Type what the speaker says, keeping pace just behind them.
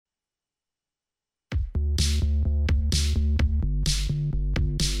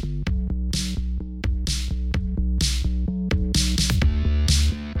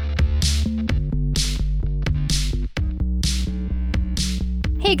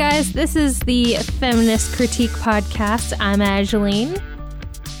Hey guys, this is the Feminist Critique Podcast. I'm Angeline.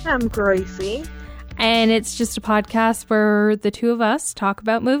 I'm Gracie. And it's just a podcast where the two of us talk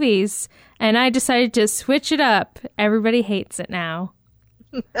about movies. And I decided to switch it up. Everybody hates it now.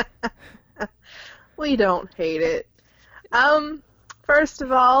 We don't hate it. First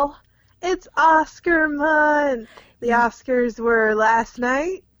of all, it's Oscar month. The Oscars were last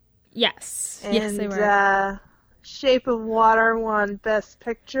night. Yes. And, yes, they were. Shape of Water won Best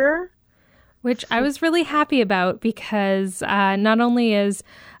Picture. Which I was really happy about because not only is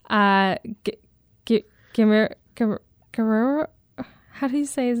Guillermo, how do you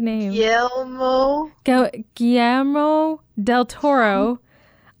say his name? Guillermo del Toro.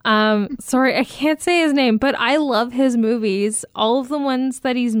 Sorry, I can't say his name, but I love his movies. All of the ones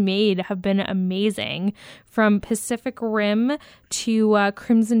that he's made have been amazing. From Pacific Rim to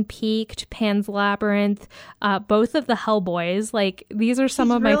Crimson Peak to Pan's Labyrinth, both of the Hellboys. Like, these are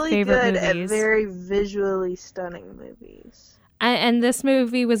some of my favorite movies. He's really good at very visually stunning movies. And this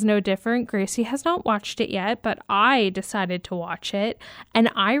movie was no different. Gracie has not watched it yet, but I decided to watch it,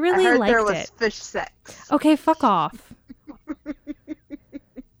 and I really liked it. I heard there was fish sex. Okay, fuck off.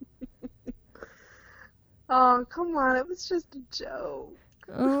 Oh, come on. It was just a joke.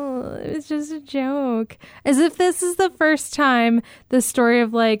 Oh, it was just a joke. As if this is the first time the story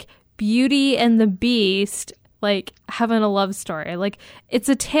of, like, Beauty and the Beast, like, having a love story. Like, it's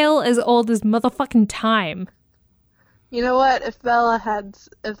a tale as old as motherfucking time. You know what? If Belle had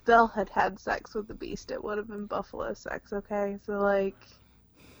had sex with the Beast, it would have been buffalo sex, okay? So, like...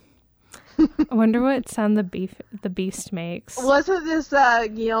 I wonder what sound the Beast makes. Wasn't this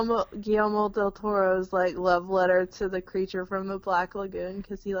Guillermo del Toro's like love letter to the creature from the Black Lagoon?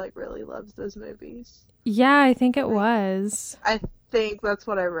 Because he like really loves those movies. Yeah, I think it was. I think that's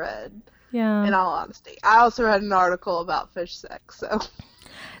what I read. Yeah. In all honesty, I also read an article about fish sex. So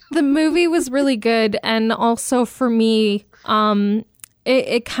the movie was really good, and also for me,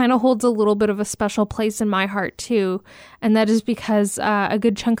 it kind of holds a little bit of a special place in my heart, too. And that is because a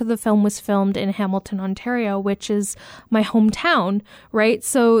good chunk of the film was filmed in Hamilton, Ontario, which is my hometown, right?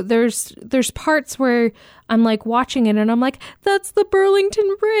 So there's parts where I'm, like, watching it, and I'm like, that's the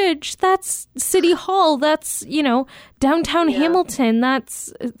Burlington Bridge. That's City Hall. That's, downtown Hamilton.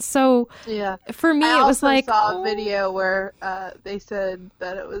 That's... So, for me, it was like... I also saw a video where they said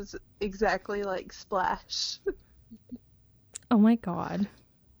that it was exactly like Splash. Oh my god.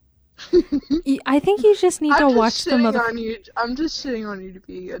 I think you just need to watch the I'm just shitting on you to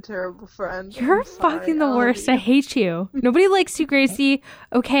be a terrible friend. You're fucking the worst. I hate you. Nobody likes you, Gracie.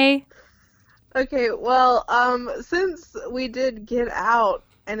 Okay? Okay, well, since we did Get Out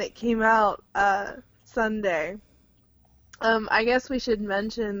and it came out Sunday, I guess we should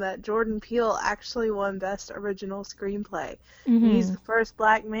mention that Jordan Peele actually won Best Original Screenplay. Mm-hmm. He's the first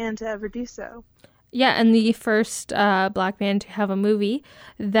black man to ever do so. Yeah, and the first black man to have a movie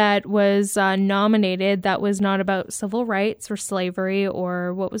that was nominated that was not about civil rights or slavery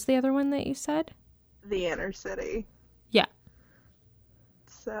or what was the other one that you said? The Inner City. Yeah.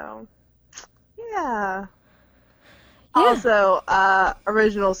 So, yeah. Also,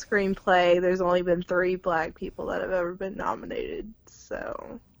 original screenplay, there's only been 3 black people that have ever been nominated,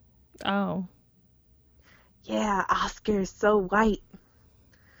 so. Oh. Yeah, Oscar's so white.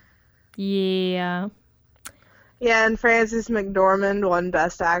 Yeah. Yeah, and Frances McDormand won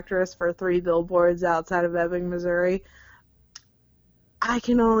Best Actress for 3 Billboards Outside of Ebbing, Missouri. I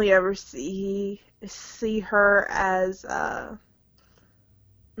can only ever see her as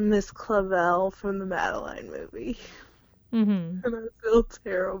Miss Clavel from the Madeline movie. Mm-hmm. And I feel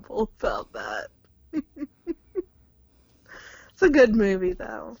terrible about that. It's a good movie,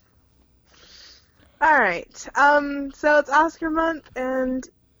 though. Alright, so it's Oscar month, and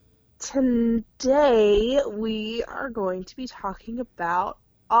today we are going to be talking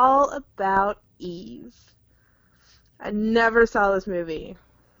all about Eve. I never saw this movie.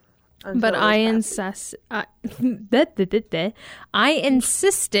 But I insisted. Ew.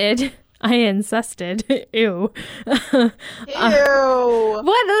 Ew.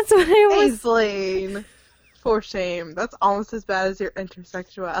 What? That's what I was. Aisling. For shame. That's almost as bad as your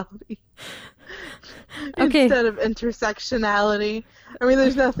intersexuality. Okay. Instead of intersectionality. I mean,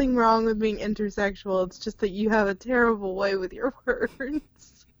 there's nothing wrong with being intersexual. It's just that you have a terrible way with your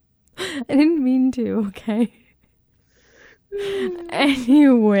words. I didn't mean to, okay?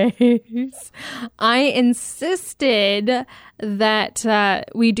 Anyways, I insisted that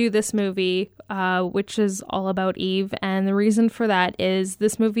we do this movie, which is all about Eve. And the reason for that is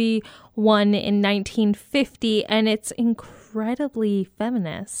this movie won in 1950, and it's incredibly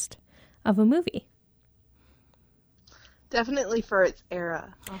feminist of a movie. Definitely for its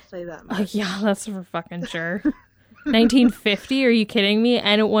era. I'll say that much. Yeah, that's for fucking sure. 1950? Are you kidding me?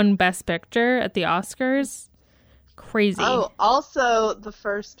 And it won Best Picture at the Oscars? Crazy. Oh, also the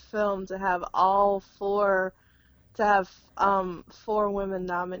first film to have four women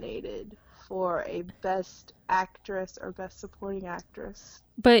nominated for a Best Actress or Best Supporting Actress.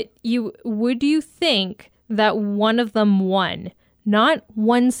 But would you think that one of them won? Not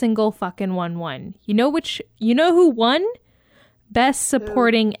one single fucking one won. You know who won? Best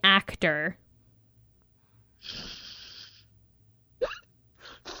Supporting Actor.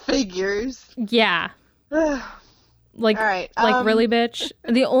 Figures. Yeah. Like, all right. Really, bitch?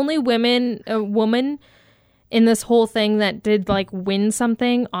 The only woman in this whole thing that did, like, win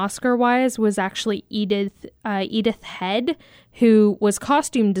something Oscar-wise was actually Edith Head, who was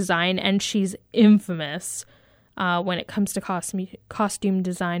costume design, and she's infamous when it comes to costume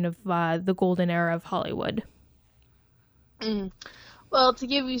design of the golden era of Hollywood. Well, to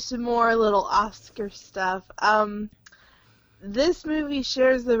give you some more little Oscar stuff, this movie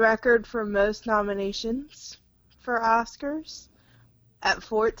shares the record for most nominations for Oscars at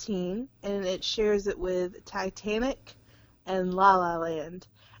 14, and it shares it with Titanic and La La Land.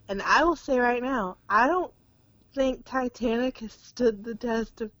 And I will say right now, I don't think Titanic has stood the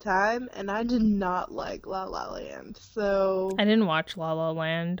test of time, and I did not like La La Land. So I didn't watch La La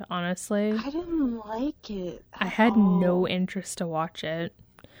Land, honestly. I didn't like it. I had no interest to watch it.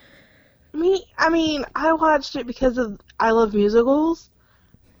 I mean, I watched it because I love musicals.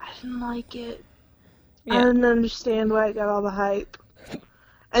 I didn't like it. Yeah. I didn't understand why it got all the hype.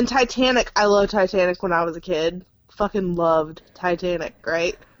 And Titanic, I loved Titanic when I was a kid. Fucking loved Titanic,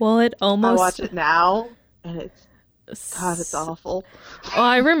 right? Well, it almost... I watch it now, and it's awful. Well,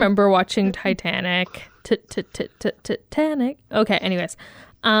 I remember watching Titanic. Titanic. Okay, anyways.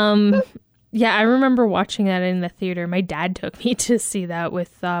 Yeah, I remember watching that in the theater. My dad took me to see that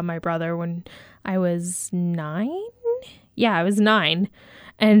with my brother when I was 9. Yeah, I was 9.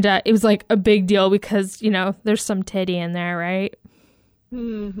 And it was like a big deal because, there's some titty in there, right?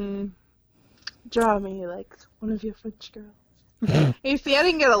 Mm-hmm. Draw me like one of your French girls. You see, I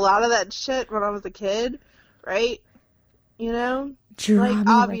didn't get a lot of that shit when I was a kid, right? Draw like, me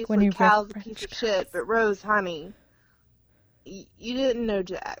obviously, like one Cal's of a your piece French of girls. shit, but Rose, honey, you didn't know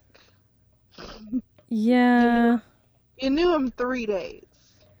Jack. Yeah. You knew him 3 days.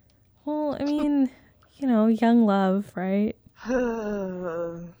 Well, I mean, young love, right?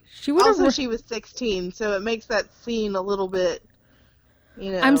 She was 16, so it makes that scene a little bit,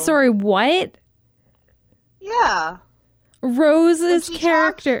 I'm sorry, what? Yeah. Rose's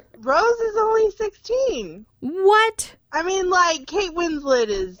character. Rose is only 16. What? I mean, like, Kate Winslet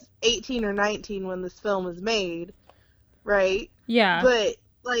is 18 or 19 when this film is made, right? Yeah. But,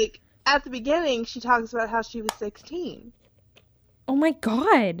 like, at the beginning, she talks about how she was 16. Oh my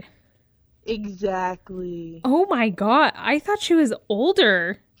god. Exactly. Oh my god. I thought she was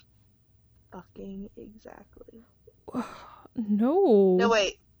older. Fucking exactly. No. No,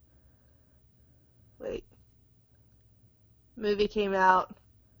 wait. Movie came out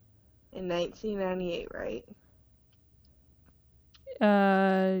in 1998, right?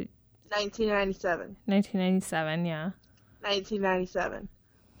 1997. 1997, yeah. 1997.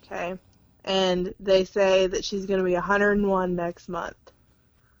 Okay. And they say that she's going to be 101 next month.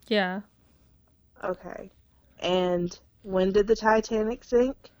 Yeah. Okay. And when did the Titanic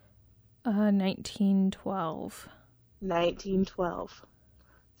sink? 1912. 1912.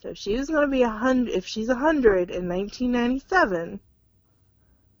 So if she was going to be 100, if she's 100 in 1997.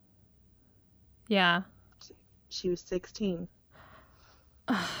 Yeah. She was 16.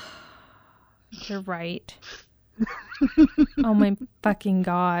 You're right. Oh my fucking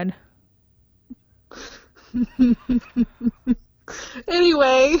god.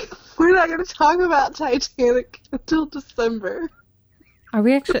 Anyway, we're not going to talk about Titanic until December. Are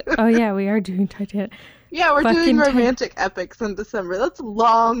we actually? Oh yeah, we are doing Titanic. Yeah, we're doing romantic epics in December. That's a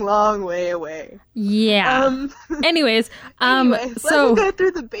long, long way away. Yeah. Anyways, let's so go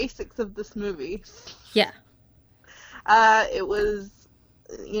through the basics of this movie. Yeah. It was,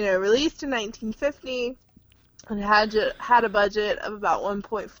 released in 1950 and had a budget of about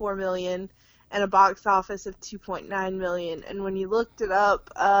 1.4 million and a box office of 2.9 million. And when you looked it up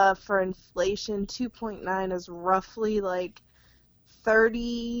for inflation, 2.9 is roughly like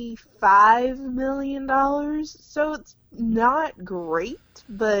 $35 million. So it's not great,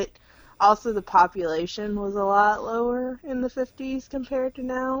 but also the population was a lot lower in the 50s compared to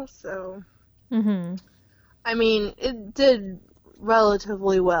now. So, I mean, it did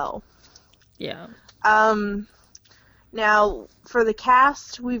relatively well. Yeah. Now, for the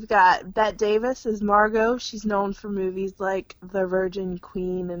cast, we've got Bette Davis as Margot. She's known for movies like The Virgin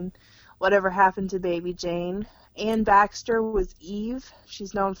Queen and Whatever Happened to Baby Jane. Anne Baxter was Eve.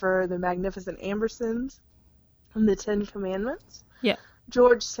 She's known for The Magnificent Ambersons and The Ten Commandments. Yeah.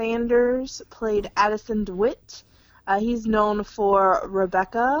 George Sanders played Addison DeWitt. He's known for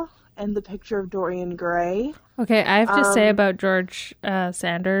Rebecca and The Picture of Dorian Gray. Okay, I have to say about George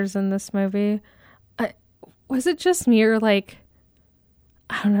Sanders in this movie, was it just me or like,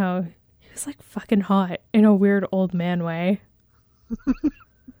 I don't know, he was like fucking hot in a weird old man way.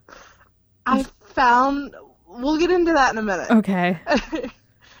 We'll get into that in a minute. Okay.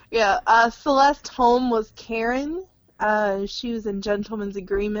 Yeah, Celeste Holm was Karen. She was in Gentleman's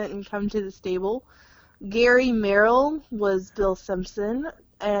Agreement and Come to the Stable. Gary Merrill was Bill Simpson,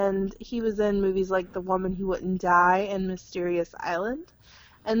 and he was in movies like The Woman Who Wouldn't Die and Mysterious Island.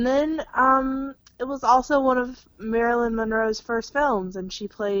 And then, it was also one of Marilyn Monroe's first films, and she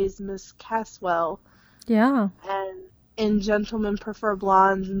plays Miss Caswell. Yeah. And in Gentlemen Prefer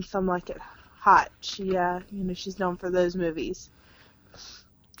Blondes and Some Like It Hot, she's known for those movies.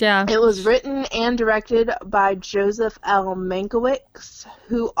 Yeah. It was written and directed by Joseph L. Mankiewicz,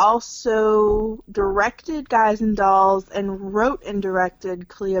 who also directed Guys and Dolls and wrote and directed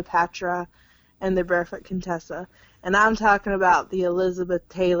Cleopatra and The Barefoot Contessa. And I'm talking about the Elizabeth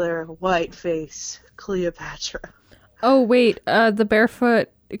Taylor whiteface Cleopatra. Oh, wait. The Barefoot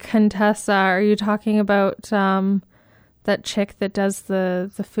Contessa, are you talking about that chick that does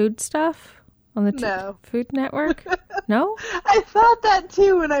the food stuff on the Food Network? No? I thought that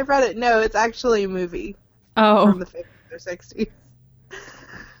too when I read it. No, it's actually a movie. Oh. From the 50s or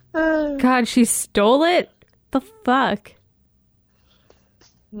 60s. God, she stole it? The fuck?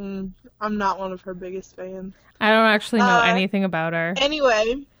 I'm not one of her biggest fans. I don't actually know anything about her.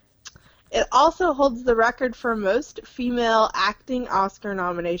 Anyway, it also holds the record for most female acting Oscar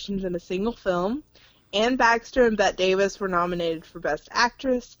nominations in a single film. Anne Baxter and Bette Davis were nominated for Best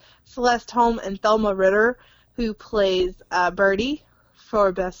Actress. Celeste Holm and Thelma Ritter, who plays Birdie,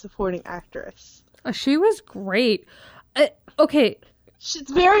 for Best Supporting Actress. She was great. Okay. She's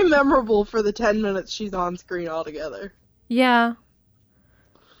very memorable for the 10 minutes she's on screen altogether. Yeah.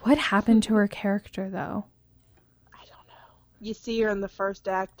 What happened to her character, though? I don't know. You see her in the first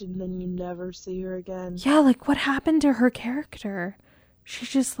act, and then you never see her again. Yeah, like, what happened to her character? She's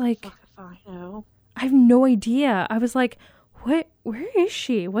just like... Fuck if I know. I have no idea. I was like, what? Where is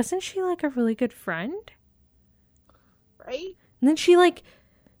she? Wasn't she, like, a really good friend? Right? And then she, like,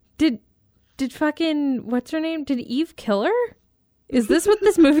 did fucking... What's her name? Did Eve kill her? Is this what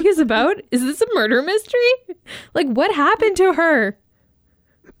this movie is about? Is this a murder mystery? Like, what happened to her?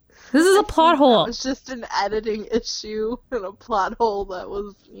 This is a plot hole. It's just an editing issue and a plot hole that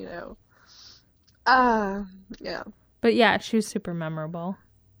was, yeah. But yeah, she was super memorable.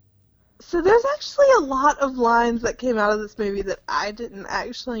 So there's actually a lot of lines that came out of this movie that I didn't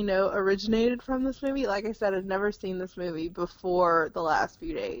actually know originated from this movie. Like I said, I'd never seen this movie before the last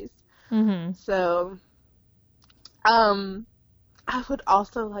few days. Mm-hmm. So, I would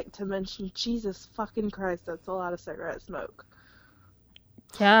also like to mention, Jesus fucking Christ, that's a lot of cigarette smoke.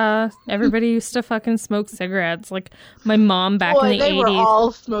 Yeah, everybody used to fucking smoke cigarettes. Like, my mom back in the 80s. They were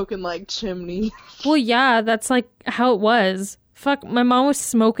all smoking like chimney. Well, yeah, that's like how it was. Fuck, my mom was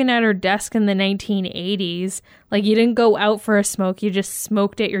smoking at her desk in the 1980s. Like, you didn't go out for a smoke, you just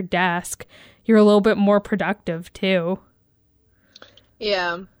smoked at your desk. You're a little bit more productive, too.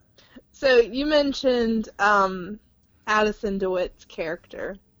 Yeah. So, you mentioned, Addison DeWitt's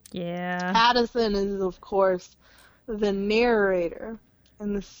character. Yeah. Addison is, of course, the narrator.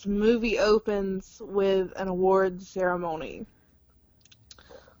 And this movie opens with an awards ceremony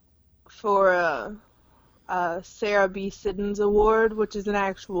for a Sarah B. Siddons Award, which is an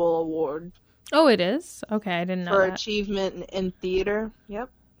actual award. Oh, it is? Okay, I didn't know for that. achievement in theater. Yep.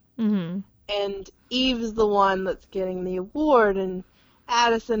 Mm-hmm. And Eve's the one that's getting the award, and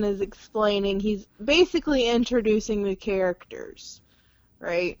Addison is explaining, he's basically introducing the characters,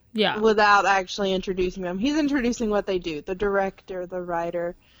 right? Yeah. Without actually introducing them. He's introducing what they do. The director, the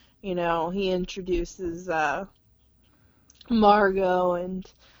writer, he introduces Margot and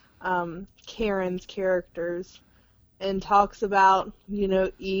Karen's characters and talks about,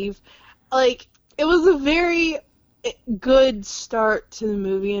 Eve. Like, it was a very good start to the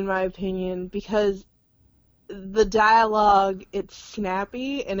movie, in my opinion, because the dialogue, it's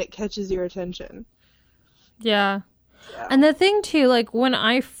snappy and it catches your attention. Yeah. And the thing, too, like, when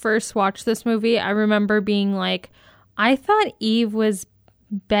I first watched this movie, I remember being like, I thought Eve was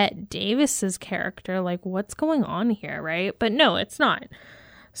Bette Davis's character. Like, what's going on here, right? But no, it's not.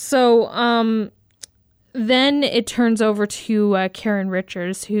 So, then it turns over to Karen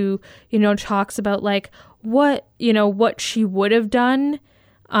Richards, who, talks about like what she would have done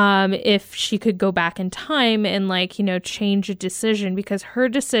if she could go back in time and like, change a decision, because her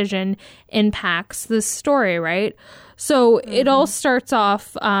decision impacts the story, right? So it all starts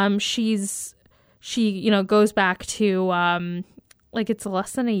off, she goes back to, like it's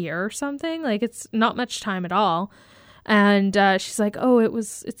less than a year or something. Like it's not much time at all. And she's like, oh,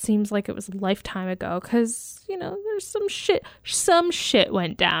 it seems like it was a lifetime ago, because, there's some shit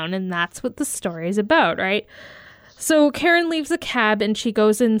went down, and that's what the story is about, right? So Karen leaves the cab and she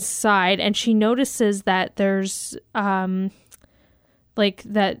goes inside, and she notices that there's, like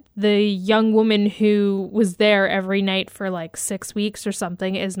that the young woman who was there every night for like 6 weeks or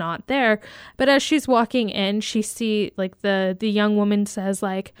something is not there. But as she's walking in, she see like the young woman says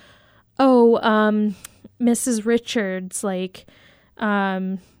like, oh, Mrs. Richards, like,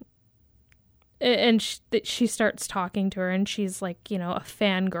 and she starts talking to her, and she's like, a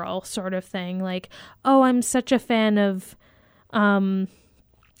fangirl sort of thing. Like, oh, I'm such a fan of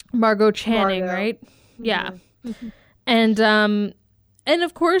Margot Channing, right? Mm-hmm. Yeah. And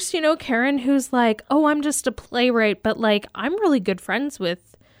of course, Karen, who's like, oh, I'm just a playwright, but like, I'm really good friends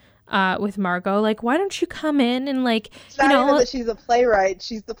with Margot. Like, why don't you come in and like, it's not even that she's a playwright,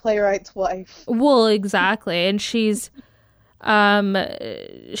 she's the playwright's wife. Well, exactly. And she's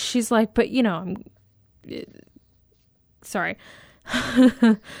like, but I'm sorry.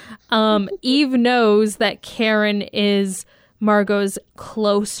 Eve knows that Karen is Margot's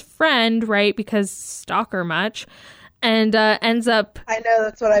close friend, right? Because stalker much. And ends up... I know,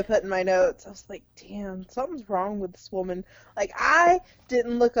 that's what I put in my notes. I was like, damn, something's wrong with this woman. Like, I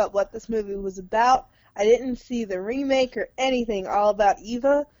didn't look up what this movie was about. I didn't see the remake or anything all about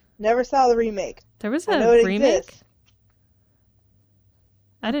Eva. Never saw the remake. There was a remake?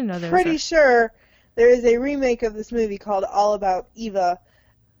 I didn't know there was Pretty sure there is a remake of this movie called All About Eva.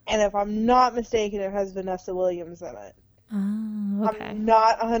 And if I'm not mistaken, it has Vanessa Williams in it. Oh, okay. I'm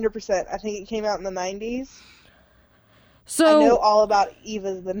not 100%. I think it came out in the 90s. So, I know All About Eve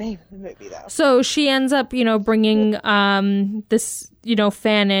is the name of the movie, though. So she ends up, bringing this,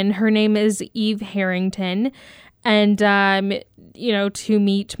 fan in. Her name is Eve Harrington, and, to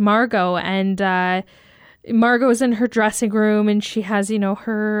meet Margot. And Margot's in her dressing room, and she has,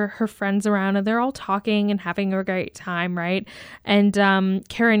 her friends around, and they're all talking and having a great time, right? And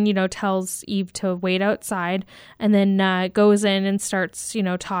Karen, tells Eve to wait outside, and then goes in and starts,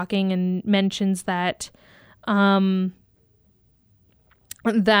 talking, and mentions that...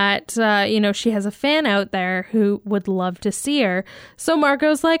 she has a fan out there who would love to see her. So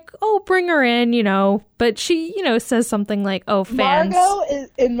Margot's like, oh, bring her in, but she, says something like, oh, fans. Margot is,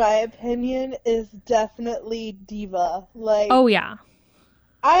 in my opinion, is definitely diva. Like, oh, yeah.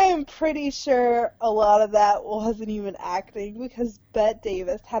 I am pretty sure a lot of that wasn't even acting, because Bette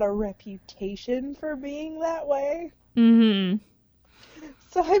Davis had a reputation for being that way. Mm-hmm.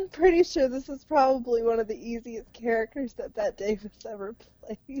 So I'm pretty sure this is probably one of the easiest characters that Bette Davis ever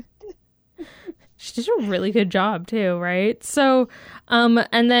played. She did a really good job too, right? So, and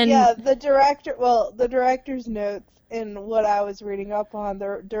then... Yeah, the director's notes in what I was reading up on,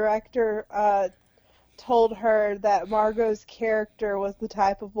 the director told her that Margot's character was the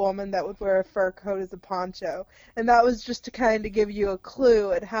type of woman that would wear a fur coat as a poncho. And that was just to kind of give you a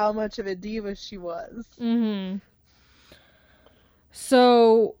clue at how much of a diva she was. Mm-hmm.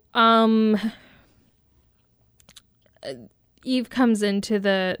 So, Eve comes into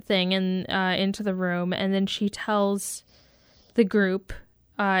the thing and into the room, and then she tells the group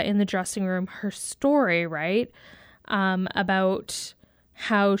in the dressing room her story, right? About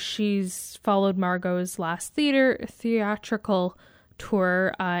how she's followed Margot's last theatrical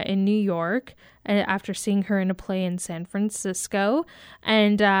tour in New York after seeing her in a play in San Francisco,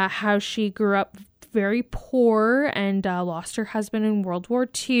 and how she grew up very poor and lost her husband in World War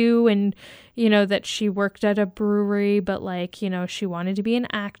II, and that she worked at a brewery, but she wanted to be an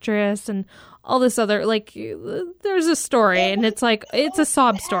actress and all this other, there's a story, and it's like it's a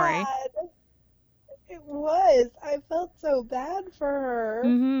sob story. It was. I felt so bad for her.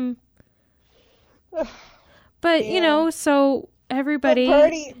 Mm-hmm. But so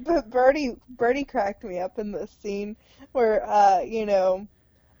everybody. But Bertie cracked me up in this scene where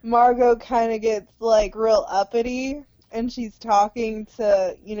Margot kind of gets, real uppity, and she's talking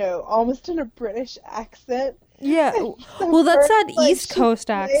to, almost in a British accent. Yeah. Well, that's that East Coast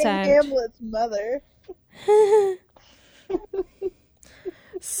accent. Hamlet's mother.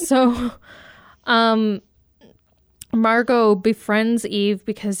 So, Margot befriends Eve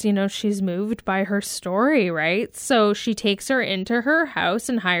because, she's moved by her story, right? So she takes her into her house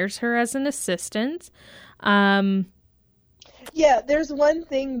and hires her as an assistant. Yeah, there's one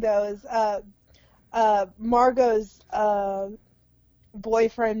thing though is Margot's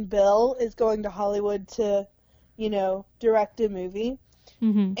boyfriend Bill is going to Hollywood to, direct a movie,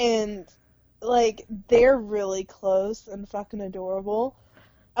 and like they're really close and fucking adorable.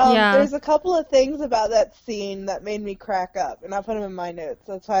 There's a couple of things about that scene that made me crack up, and I put them in my notes.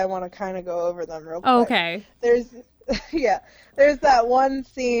 That's why I want to kind of go over them real quick. Okay. There's that one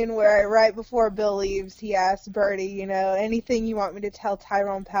scene where right before Bill leaves, he asks Birdie, anything you want me to tell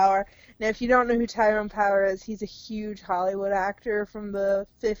Tyrone Power. Now, if you don't know who Tyrone Power is, he's a huge Hollywood actor from the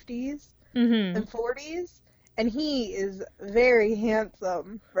 50s and 40s, and he is very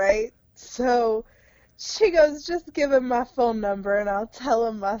handsome, right? So she goes, just give him my phone number and I'll tell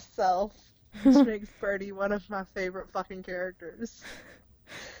him myself. Which makes Birdie one of my favorite fucking characters.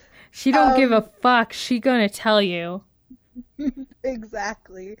 She don't give a fuck. She gonna tell you.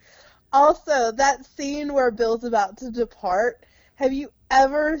 Exactly. Also, that scene where Bill's about to depart, have you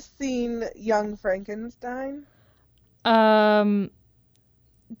ever seen Young Frankenstein? Do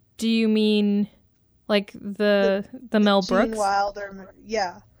you mean like the Mel Brooks? Gene Wilder,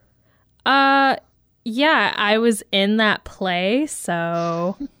 yeah. Yeah, I was in that play,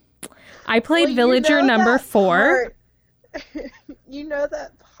 so I played villager number 4. You know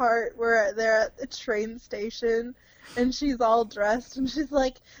that part where they're at the train station and she's all dressed and she's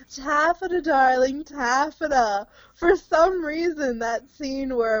like, taffeta, darling, taffeta. For some reason, that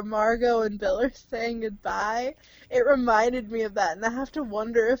scene where Margot and Bill are saying goodbye, it reminded me of that, and I have to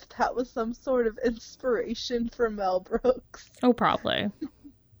wonder if that was some sort of inspiration for Mel Brooks. Oh, probably.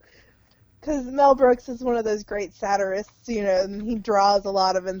 Because Mel Brooks is one of those great satirists, and he draws a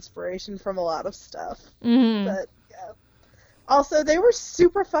lot of inspiration from a lot of stuff. But, yeah. Also, they were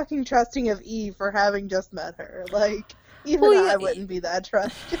super fucking trusting of Eve for having just met her. Like, even I wouldn't be that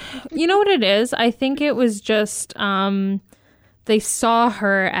trusting. You know what it is? I think it was just, they saw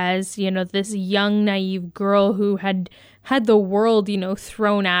her as, this young, naive girl who had the world,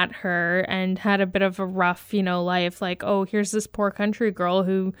 thrown at her and had a bit of a rough, life. Like, oh, here's this poor country girl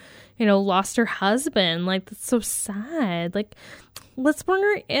who, lost her husband. Like, that's so sad. Like, let's bring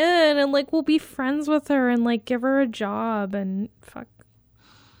her in and, like, we'll be friends with her and, like, give her a job and fuck.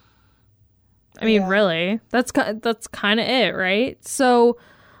 I mean, really, that's kind of it, right? So,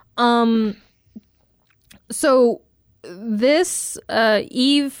 this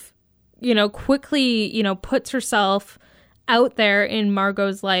Eve, quickly, puts herself out there in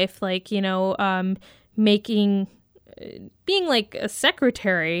Margot's life, like, being like a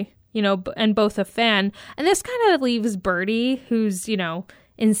secretary, and both a fan. And this kind of leaves Birdie, who's,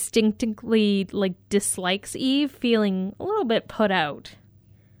 instinctively, like, dislikes Eve, feeling a little bit put out.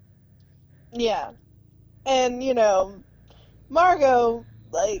 Yeah. And, Margot,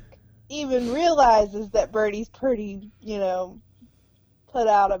 like, even realizes that Birdie's pretty, put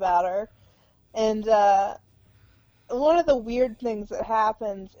out about her. And, one of the weird things that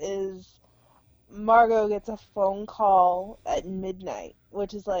happens is Margot gets a phone call at midnight,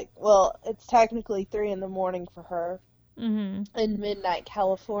 which is like, well, it's technically 3 a.m. for her in midnight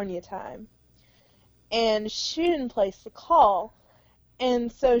California time. And she didn't place the call.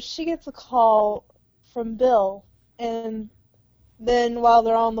 And so she gets a call from Bill. And then while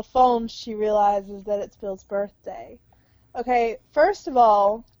they're on the phone, she realizes that it's Bill's birthday. Okay, first of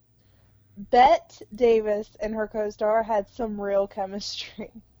all, Bette Davis and her co-star had some real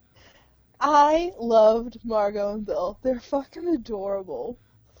chemistry. I loved Margot and Bill. They're fucking adorable.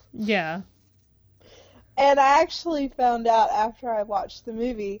 Yeah. And I actually found out after I watched the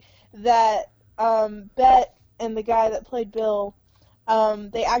movie that Bette and the guy that played Bill,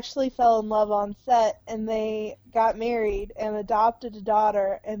 they actually fell in love on set, and they got married and adopted a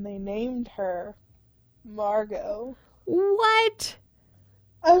daughter, and they named her Margot. What?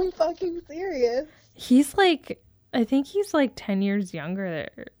 I'm fucking serious. He's like, I think he's like 10 years younger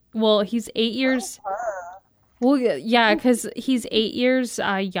there. Well, he's 8 years. Well, yeah, because he's 8 years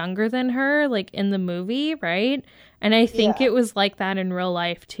younger than her, like in the movie, right? And I think it was like that in real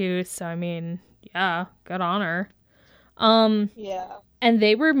life too. So I mean, yeah, good on her. Yeah. And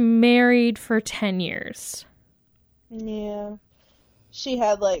they were married for 10 years. Yeah. She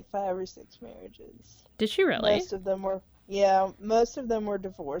had like 5 or 6 marriages. Did she really? Most of them were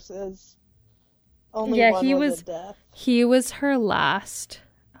divorces. Only one was a death. He was her last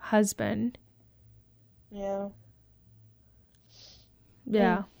husband. Yeah.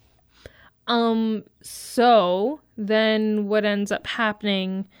 Yeah. So then what ends up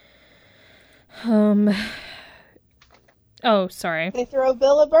happening, Oh, sorry. They throw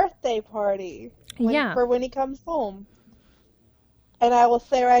Bill a birthday party Yeah. for when he comes home. And I will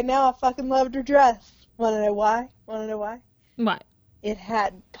say right now, I fucking loved her dress. Wanna know why? Wanna know why? What? It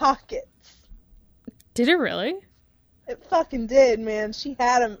had pockets. Did it really? It fucking did, man. She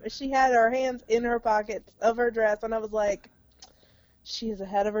had 'em. She had her hands in her pockets of her dress, and I was like, she is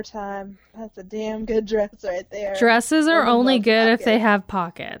ahead of her time. That's a damn good dress right there. Dresses are Woman only loves good if they pockets. have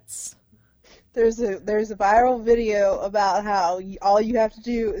pockets. There's a viral video about how all you have to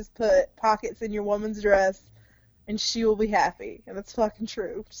do is put pockets in your woman's dress, and she will be happy. And it's fucking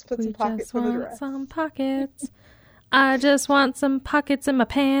true. Just put We some pockets just in the want dress. some pockets. I just want some pockets in my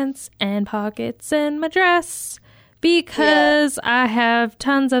pants and pockets in my dress. Because I have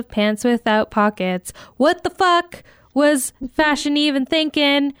tons of pants without pockets. What the fuck was Fashion even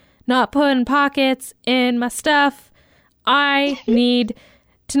thinking? Not putting pockets in my stuff. I need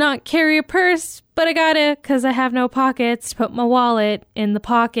to not carry a purse, but I gotta because I have no pockets to put my wallet in the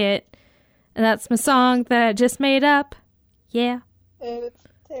pocket. And that's my song that I just made up. Yeah. And it's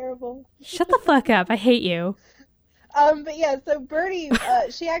terrible. Shut the fuck up. I hate you. But yeah, so Birdie,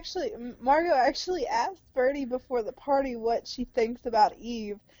 Margot actually asked Birdie before the party what she thinks about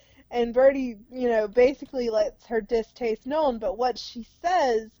Eve, and Birdie, basically lets her distaste known, but what she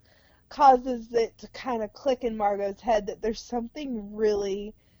says causes it to kind of click in Margot's head that there's something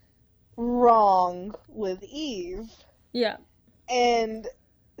really wrong with Eve. Yeah. And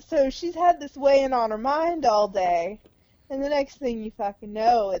so she's had this weighing on her mind all day, and the next thing you fucking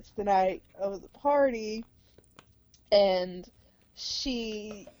know, it's the night of the party, and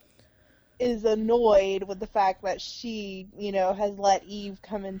she is annoyed with the fact that she, has let Eve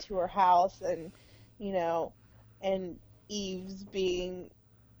come into her house, and, and Eve's being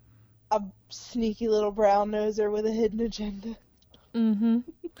a sneaky little brown noser with a hidden agenda. Mm-hmm.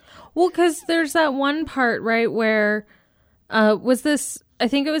 Well, because there's that one part, right, where, I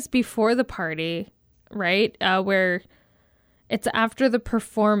think it was before the party, right, where it's after the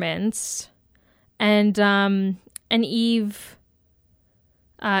performance, and Eve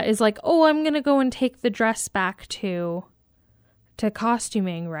is like, oh, I'm going to go and take the dress back to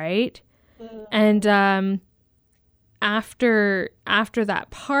costuming, right? Mm-hmm. And after that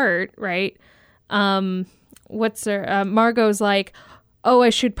part, right, Margot's like, oh, I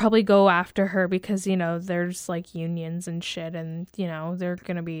should probably go after her because, there's like unions and shit and, they're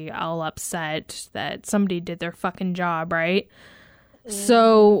going to be all upset that somebody did their fucking job, right? Mm-hmm.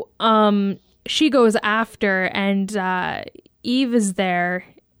 So, she goes after, and Eve is there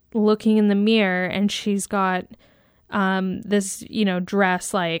looking in the mirror, and she's got this,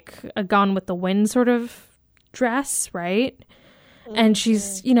 dress, like a Gone with the Wind sort of dress, right? Mm-hmm. And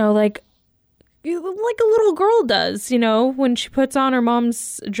she's, like a little girl does, when she puts on her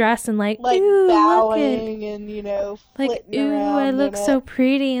mom's dress and like ooh, bowing and, like, ooh, around I look so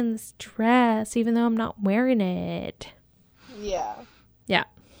pretty in this dress, even though I'm not wearing it. Yeah. Yeah.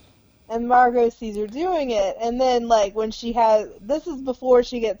 And Margot sees her doing it, and then, when this is before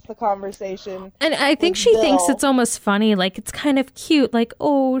she gets the conversation. And I think she thinks it's almost funny, like, it's kind of cute, like,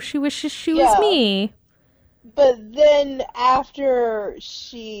 oh, she wishes she was me. But then after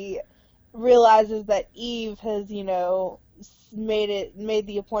she realizes that Eve has, made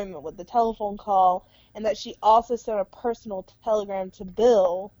the appointment with the telephone call, and that she also sent a personal telegram to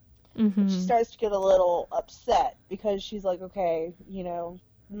Bill, mm-hmm. She starts to get a little upset, because she's like, okay,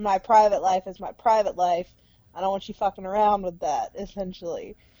 my private life is my private life. I don't want you fucking around with that,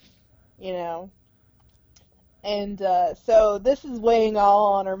 essentially. And so this is weighing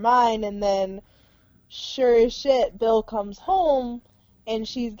all on her mind, and then sure as shit, Bill comes home, and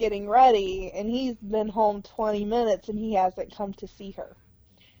she's getting ready, and he's been home 20 minutes, and he hasn't come to see her.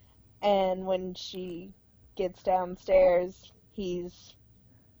 And when she gets downstairs, he's,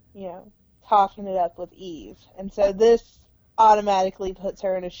 talking it up with Eve. And so this automatically puts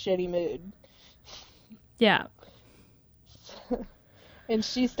her in a shitty mood. Yeah. And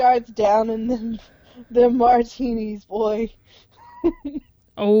she starts downing the martinis, boy.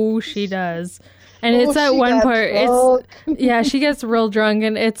 Oh, she does. And it's at one part, drunk. She gets real drunk,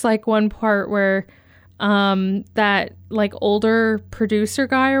 and it's like one part where that like older producer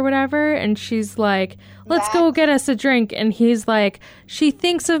guy or whatever, and she's like, let's go get us a drink, and he's like, she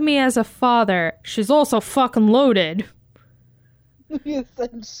thinks of me as a father. She's also fucking loaded.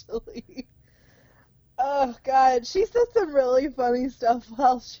 Essentially. Oh, God. She said some really funny stuff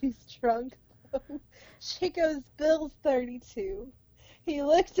while she's drunk, though. She goes, Bill's 32. He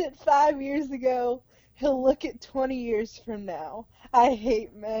looked at 5 years ago. He'll look at 20 years from now. I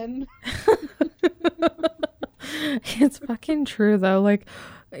hate men. It's fucking true, though. Like,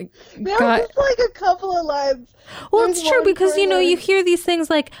 There God. was just like a couple of lines. Well, There's it's true one because, you know, where you hear these things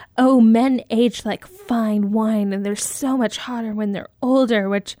like, oh, men age like fine wine and they're so much hotter when they're older,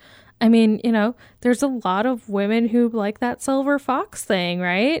 which, I mean, you know, there's a lot of women who like that silver fox thing,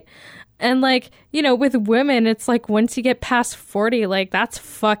 right? And like, you know, with women, it's like once you get past 40, like that's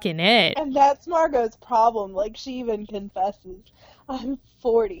fucking it. And that's Margot's problem. Like, she even confesses, I'm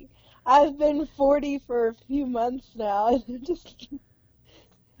 40. I've been 40 for a few months now, and I'm just,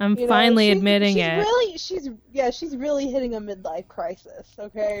 I'm you know, finally admitting she's it. really, she's really hitting a midlife crisis,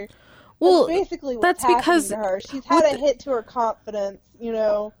 okay? Well, That's basically what's that's happening because to her. She's had a hit to her confidence, you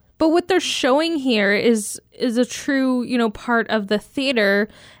know? but what they're showing here is a true, you know, part of the theater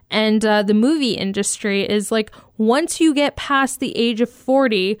and the movie industry is like once you get past the age of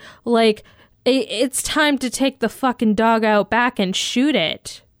 40, like it's time to take the fucking dog out back and shoot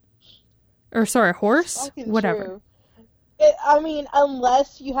it. Or sorry, horse? Fucking Whatever. true. I mean,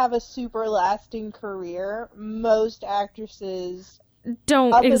 unless you have a super lasting career, most actresses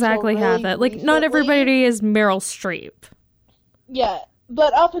Don't up until exactly have really that. Like not recently- everybody is Meryl Streep. Yeah,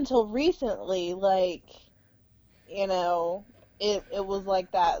 but up until recently, like, you know, it was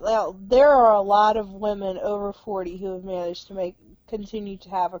like that. Well, there are a lot of women over 40 who have managed to continue to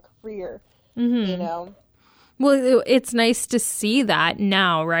have a career, you know. Well, it's nice to see that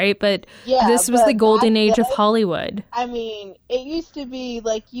now, right? But Yeah, this was but the golden back age of then, Hollywood. I mean, it used to be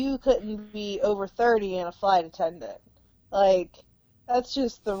like you couldn't be over 30 and a flight attendant. Like, that's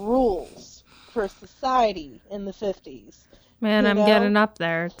just the rules for society in the 50s. Man, You I'm know? getting up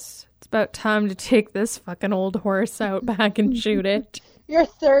there. It's about time to take this fucking old horse out back and shoot it. You're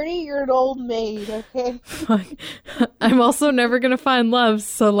 30, you're an old maid, okay? Fuck. I'm also never gonna find love,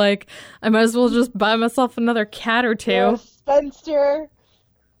 so like I might as well just buy myself another cat or You're a two. spinster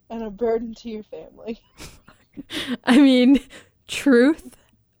and a burden to your family. I mean, truth.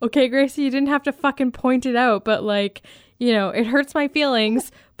 Okay, Gracie, you didn't have to fucking point it out, but like, you know, it hurts my feelings.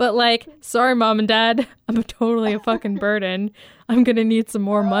 But like, sorry, mom and dad, I'm totally a fucking burden. I'm gonna need some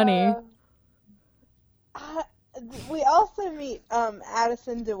more money. We also meet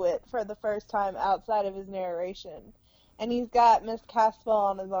Addison DeWitt for the first time outside of his narration, and he's got Miss Caspel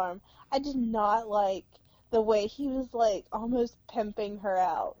on his arm. I did not like the way he was like almost pimping her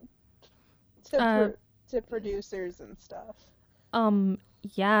out to producers and stuff.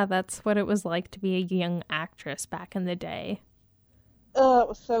 Yeah, that's what it was like to be a young actress back in the day. It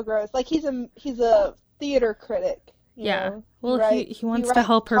was so gross. Like he's a theater critic. You Yeah. know? Well, he wants to writes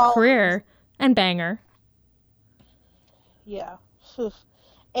help her columns. career and bang her. Yeah.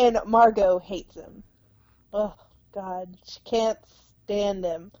 And Margot hates him. Oh, God. She can't stand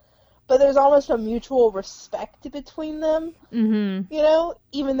him. But there's almost a mutual respect between them. Mm-hmm. You know?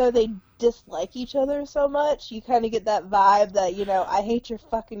 Even though they dislike each other so much, you kind of get that vibe that, you know, I hate your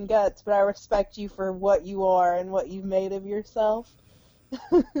fucking guts, but I respect you for what you are and what you've made of yourself.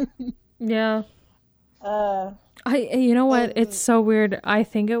 Yeah. uh, You know what? It's so weird. I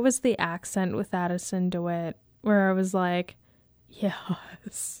think it was the accent with Addison DeWitt where I was like,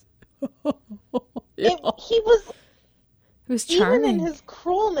 yes. he was, It was even charming. in his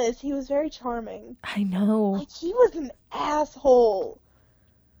cruelness, he was very charming. I know. Like, he was an asshole,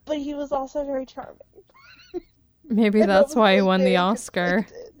 but he was also very charming. Maybe And that's that was, why he like, won the very Oscar.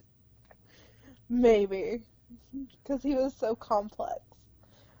 conflicted. Maybe. Because he was so complex.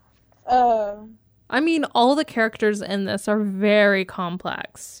 I mean, all the characters in this are very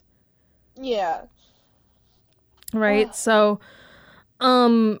complex, Yeah. right? So,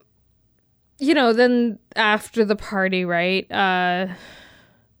 you know, then after the party, right?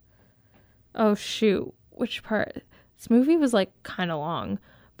 Oh shoot, which part? This movie was like kind of long,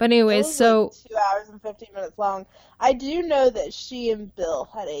 but It anyways, was so like 2 hours and 15 minutes long. I do know that she and Bill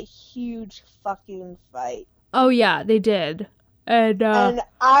had a huge fucking fight. oh yeah, they did, and And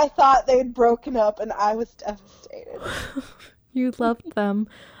I thought they'd broken up, and I was devastated. you loved them.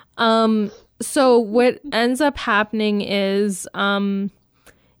 So what ends up happening is,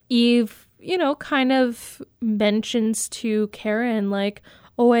 Eve, you know, kind of mentions to Karen, like,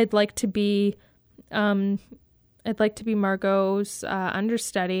 oh, I'd like to be Margot's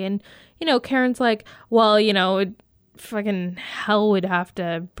understudy. And, you know, Karen's like, well, you know, fucking hell would have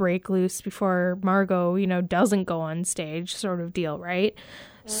to break loose before Margot, you know, doesn't go on stage sort of deal, right?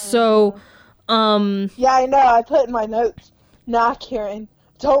 So, Yeah, I know. I put in my notes. Nah, Karen,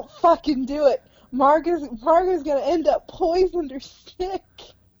 don't fucking do it. Margot's gonna end up poisoned or sick.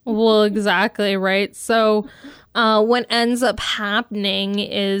 well, exactly, right? So, what ends up happening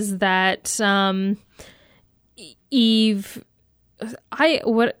is that Eve,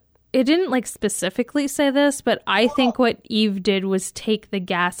 it didn't like specifically say this, but I think what Eve did was take the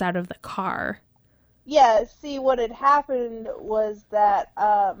gas out of the car. Yeah, see, what had happened was that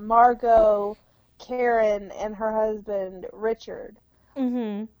Margot, Karen, and her husband, Richard,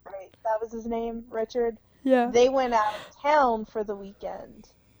 Mm-hmm. right? That was his name, Richard? Yeah. They went out of town for the weekend.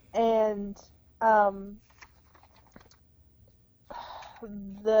 And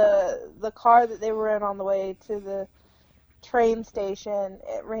the car that they were in on the way to the train station,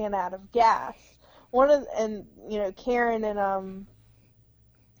 it ran out of gas.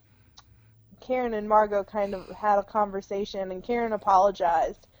 Karen and Margot kind of had a conversation, and Karen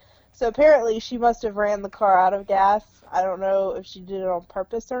apologized. So apparently she must have ran the car out of gas. I don't know if she did it on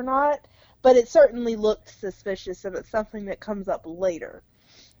purpose or not, but it certainly looked suspicious, and it's something that comes up later.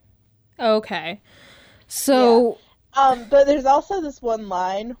 Okay. So... Yeah. But there's also this one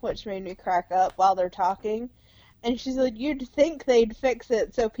line which made me crack up while they're talking. And she's like, you'd think they'd fix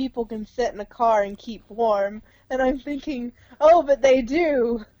it so people can sit in a car and keep warm. And I'm thinking, oh, but they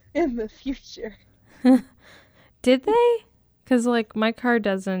do in the future. Did they? Because, like, my car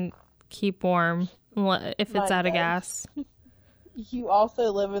doesn't keep warm if it's out of gas. You also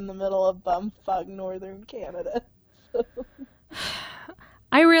live in the middle of bumfuck northern Canada.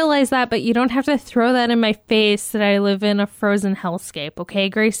 I realize that, but you don't have to throw that in my face that I live in a frozen hellscape, okay,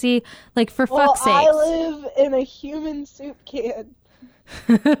 Gracie? Like, for fuck's sake. I live in a human soup can.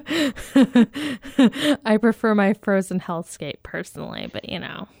 I prefer my frozen hellscape, personally, but, you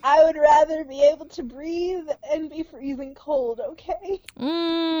know. I would rather be able to breathe and be freezing cold, okay?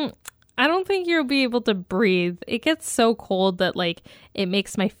 I don't think you'll be able to breathe. It gets so cold that, like, it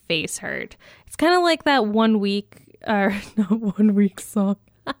makes my face hurt. It's kind of like that 1 week... Or not 1 week song.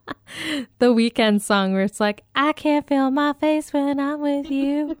 The Weekend song where it's like, I can't feel my face when I'm with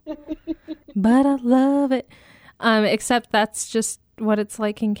you, but I love it. Except that's just what it's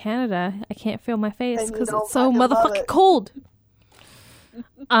like in Canada. I can't feel my face because it's so motherfucking cold.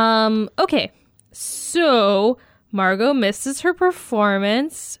 Okay. So Margot misses her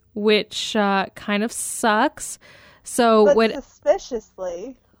performance, which kind of sucks. So but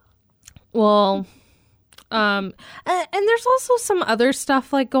suspiciously. Well... and there's also some other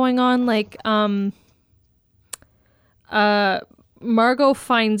stuff like going on, like Margot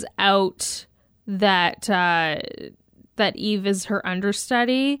finds out that that Eve is her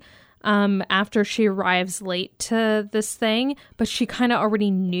understudy after she arrives late to this thing, but she kind of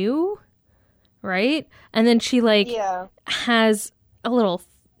already knew, right? And then she has a little,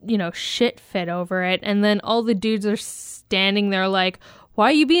 shit fit over it, and then all the dudes are standing there like, why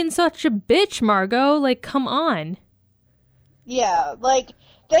are you being such a bitch, Margot? Like, come on. Yeah, like,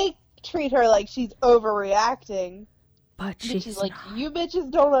 they treat her like she's overreacting. But she's like, not. You bitches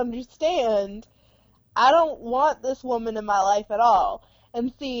don't understand. I don't want this woman in my life at all.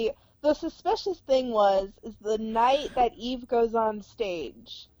 And see, the suspicious thing is the night that Eve goes on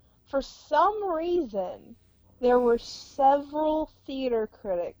stage, for some reason, there were several theater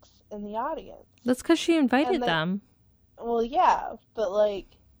critics in the audience. That's because she invited them. Well, yeah, but, like,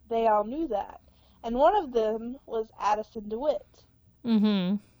 they all knew that. And one of them was Addison DeWitt.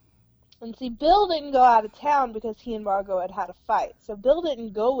 Mm-hmm. And see, Bill didn't go out of town because he and Margot had a fight. So Bill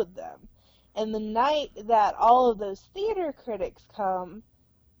didn't go with them. And the night that all of those theater critics come,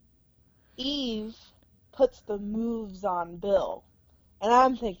 Eve puts the moves on Bill. And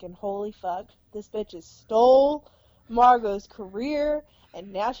I'm thinking, holy fuck, this bitch has stole Margot's career,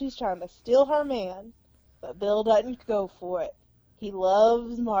 and now she's trying to steal her man. But Bill doesn't go for it. He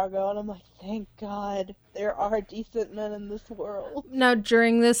loves Margot, and I'm like, thank God there are decent men in this world. Now,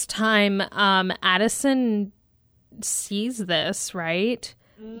 during this time, Addison sees this, right?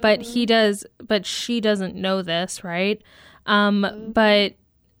 Mm-hmm. But she doesn't know this, right? But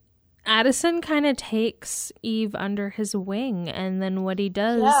Addison kind of takes Eve under his wing, and then what he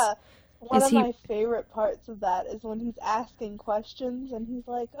does... Yeah. One of my favorite parts of that is when he's asking questions, and he's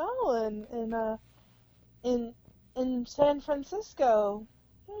like, oh, in San Francisco.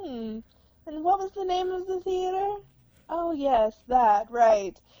 And what was the name of the theater? Oh, yes, that,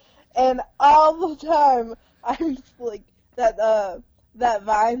 right. And all the time, I'm just like, that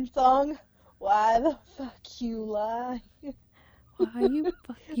Vine song, why the fuck you lie? Why you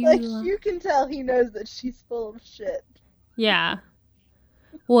fuck you like, lie? you can tell he knows that she's full of shit. Yeah.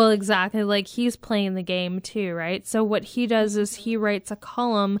 Well, exactly. Like, he's playing the game too, right? So what he does is he writes a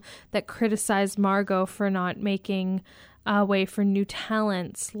column that criticized Margot for not making way for new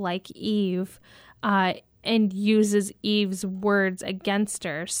talents like Eve, and uses Eve's words against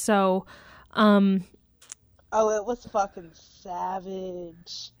her. So, oh, it was fucking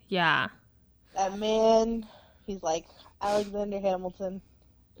savage. Yeah. That man, he's like Alexander Hamilton.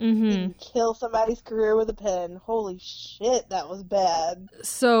 You can kill somebody's career with a pen. Holy shit, that was bad.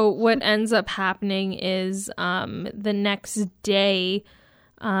 So what ends up happening is the next day,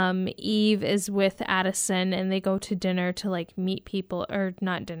 Eve is with Addison and they go to dinner to like meet people, or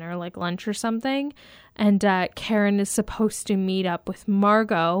not dinner, like lunch or something. And Karen is supposed to meet up with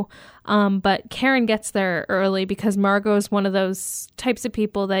Margot, but Karen gets there early because Margot is one of those types of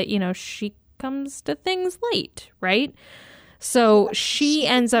people that, you know, she comes to things late, right? So she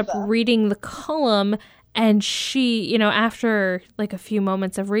ends up reading the column, and she, you know, after like a few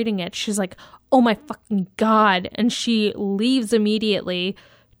moments of reading it, she's like, oh my fucking God. And she leaves immediately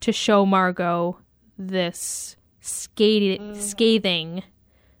to show Margot this scathing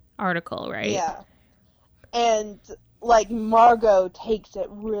article, right? Yeah. And, like, Margot takes it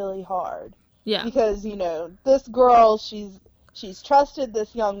really hard. Yeah. Because, you know, this girl, she's trusted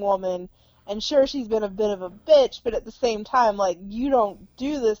this young woman, and sure, she's been a bit of a bitch, but at the same time, like, you don't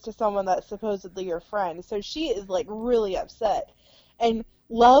do this to someone that's supposedly your friend. So she is, like, really upset. And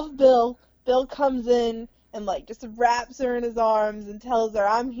love Bill. Bill comes in and, like, just wraps her in his arms and tells her,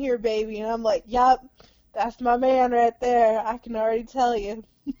 I'm here, baby. And I'm like, yup, that's my man right there. I can already tell you.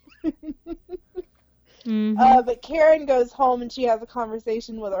 But Karen goes home and she has a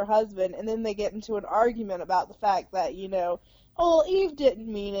conversation with her husband, and then they get into an argument about the fact that, you know, oh, Eve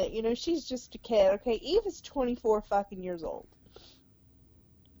didn't mean it. You know, she's just a kid, okay? Eve is 24 fucking years old.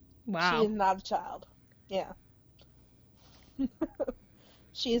 Wow. She is not a child. Yeah.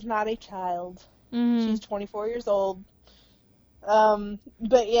 She is not a child. She's 24 years old.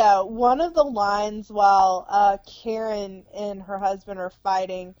 But yeah, one of the lines while Karen and her husband are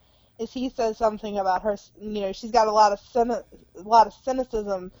fighting is he says something about her, you know, she's got a lot of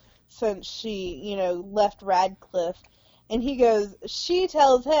cynicism since she, you know, left Radcliffe. And he goes, she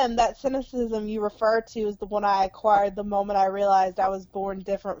tells him that cynicism you refer to is the one I acquired the moment I realized I was born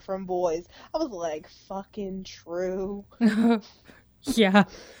different from boys. I was like, fucking true. Yeah.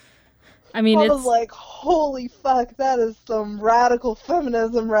 I mean, I was like, holy fuck, that is some radical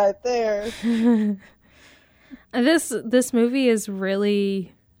feminism right there. This movie is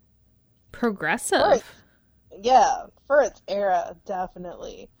really progressive. For its era,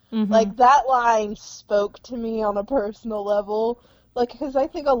 definitely. Like, that line spoke to me on a personal level. Like, because I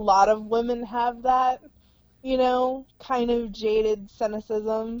think a lot of women have that, you know, kind of jaded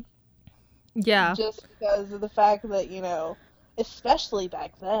cynicism. Yeah. Just because of the fact that, you know, especially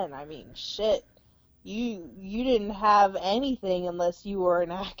back then, I mean, shit, you didn't have anything unless you were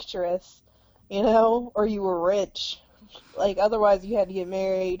an actress, you know, or you were rich. Like, otherwise you had to get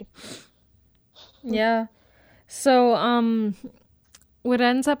married. Yeah. So, what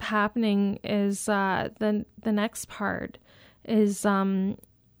ends up happening is the next part is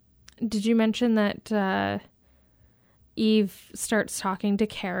did you mention that Eve starts talking to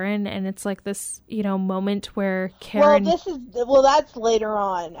Karen, and it's like this, you know, moment where Karen... Well, that's later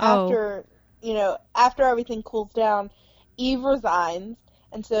on. After, you know, after everything cools down, Eve resigns,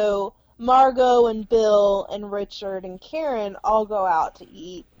 and so Margot and Bill and Richard and Karen all go out to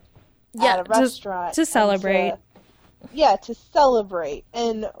eat at a restaurant. To celebrate. To celebrate.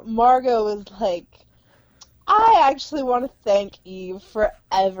 And Margot is like, I actually want to thank Eve for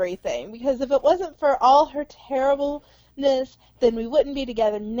everything, because if it wasn't for all her terribleness, then we wouldn't be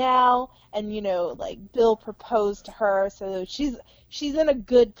together now. And, you know, like, Bill proposed to her, so she's in a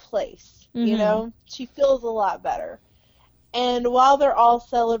good place, you know? She feels a lot better. And while they're all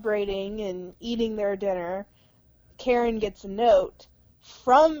celebrating and eating their dinner, Karen gets a note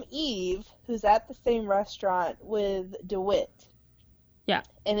from Eve, who's at the same restaurant with DeWitt. Yeah.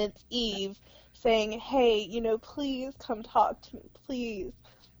 And it's Eve saying, hey, you know, please come talk to me, please.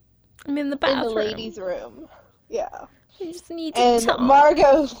 I'm in the bathroom. In the ladies' room. Yeah. I just need to talk.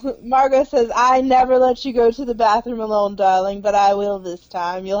 Margot says, I never let you go to the bathroom alone, darling, but I will this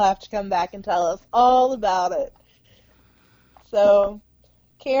time. You'll have to come back and tell us all about it. So,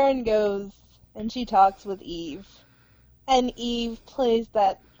 Karen goes and she talks with Eve. And Eve plays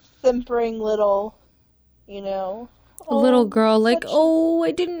that simpering little, you know... A little girl, like, oh,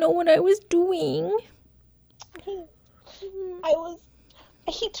 I didn't know what I was doing.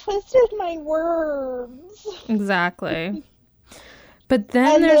 He twisted my words. Exactly. But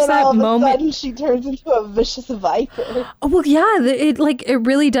then there's that moment. All of a sudden she turns into a vicious viper. Oh, well, yeah, it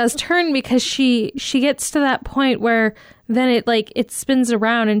really does turn, because she gets to that point where then it spins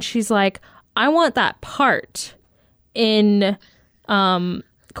around and she's like, I want that part in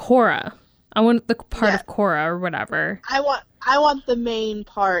Cora. I want the part of Cora or whatever. I want the main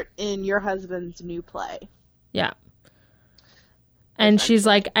part in your husband's new play. Yeah. And she's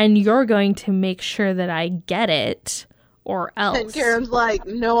like, and you're going to make sure that I get it, or And else. Karen's like,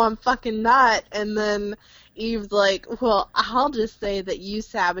 no, I'm fucking not. And then Eve's like, well, I'll just say that you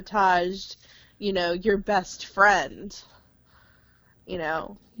sabotaged, your best friend,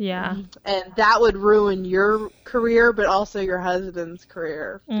 Yeah. and that would ruin your career, but also your husband's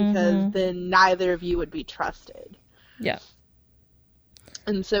career, because Mm-hmm. then neither of you would be trusted. Yeah.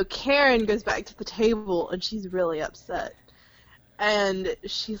 And so Karen goes back to the table, and she's really upset. And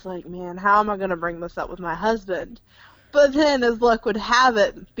she's like, man, how am I going to bring this up with my husband? But then, as luck would have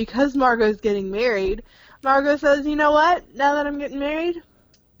it, because Margot's getting married, Margot says, you know what? Now that I'm getting married,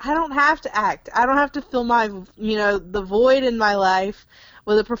 I don't have to act. I don't have to fill my, the void in my life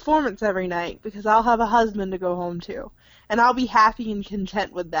with a performance every night, because I'll have a husband to go home to. And I'll be happy and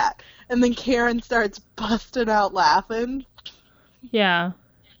content with that. And then Karen starts busting out laughing. Yeah.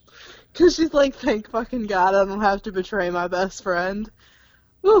 Because she's like, thank fucking God I don't have to betray my best friend.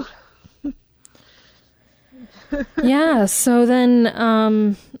 Whew. Yeah, so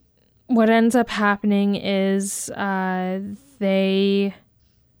then what ends up happening is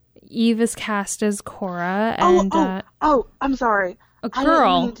Eve is cast as Cora, and I'm sorry. a I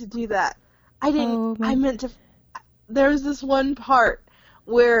girl. didn't mean to do that. Oh, I meant to. There was this one part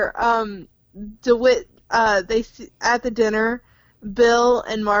where DeWitt, they see, at the dinner, Bill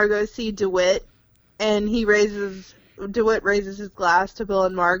and Margot see DeWitt, and DeWitt raises his glass to Bill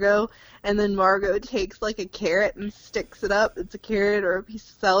and Margot, and then Margot takes like a carrot and sticks it up. It's a carrot or a piece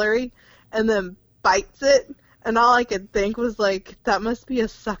of celery, and then bites it. And all I could think was like, that must be a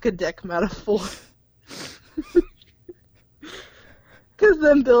suck-a-dick metaphor. Because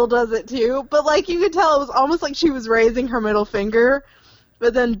then Bill does it too. But like, you could tell it was almost like she was raising her middle finger,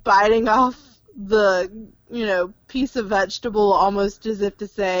 but then biting off the, piece of vegetable almost as if to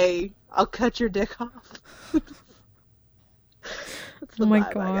say, I'll cut your dick off. That's the Oh my vibe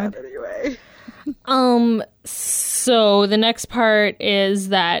I God. got anyway. So the next part is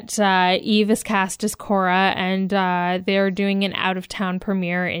that Eve is cast as Cora, and they're doing an out-of-town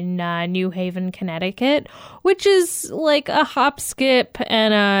premiere in New Haven, Connecticut, which is like a hop, skip,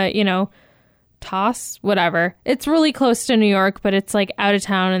 and a, toss, whatever. It's really close to New York, but it's like out of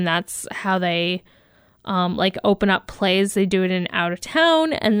town, and that's how they open up plays. They do it in out of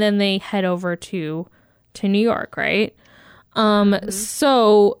town, and then they head over to New York, right?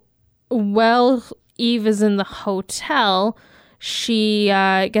 So while Eve is in the hotel, she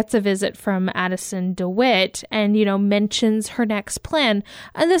gets a visit from Addison DeWitt and, mentions her next plan.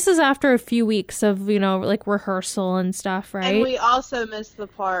 And this is after a few weeks of, rehearsal and stuff, right? And we also missed the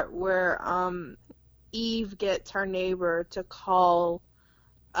part where Eve gets her neighbor to call,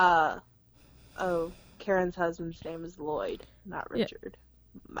 Karen's husband's name is Lloyd, not Richard.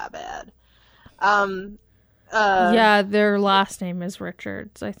 Yeah. My bad. Yeah, their last name is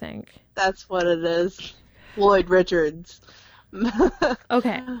Richards, I think. That's what it is. Lloyd Richards.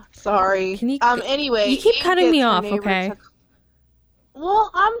 Okay. Sorry. Anyway, you keep cutting me off, okay?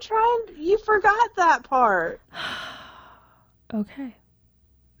 Well, I'm trying. You forgot that part. Okay.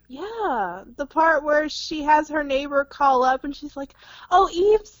 Yeah, the part where she has her neighbor call up and she's like, oh,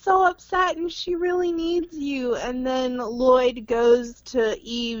 Eve's so upset and she really needs you. And then Lloyd goes to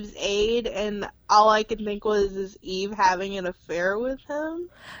Eve's aid, and all I could think was, is Eve having an affair with him?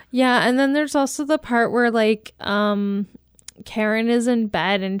 Yeah, and then there's also the part where, Karen is in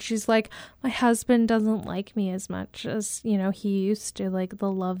bed and she's like, my husband doesn't like me as much as, he used to. Like, the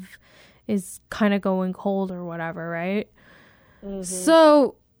love is kind of going cold or whatever, right? Mm-hmm.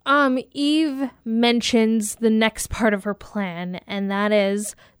 So Eve mentions the next part of her plan, and that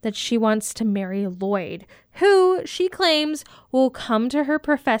is that she wants to marry Lloyd, who she claims will come to her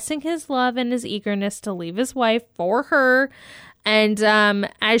professing his love and his eagerness to leave his wife for her. And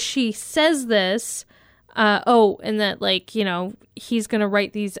as she says this, and that, he's going to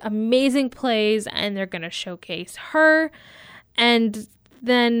write these amazing plays and they're going to showcase her. And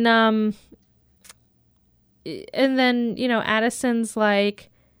then, Addison's like,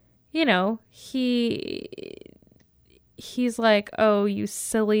 he's like, oh, you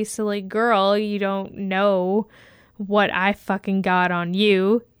silly, silly girl, you don't know what I fucking got on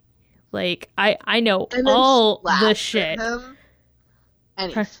you. Like, I know all the shit.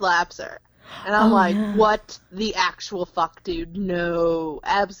 And he slaps her. And I'm yeah. What the actual fuck, dude? No,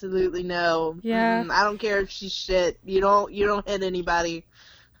 absolutely no. Yeah. I don't care if she's shit. You don't hit anybody.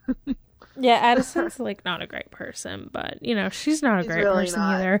 Yeah, Addison's not a great person, but she's not a great really person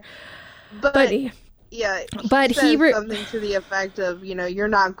either. But he says something to the effect of, you're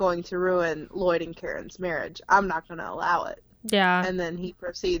not going to ruin Lloyd and Karen's marriage. I'm not going to allow it. Yeah. And then he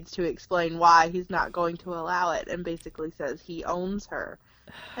proceeds to explain why he's not going to allow it, and basically says he owns her.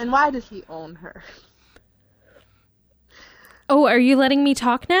 And why does he own her? Oh, are you letting me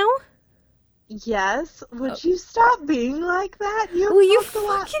talk now? Yes. Would you stop being like that? Well, you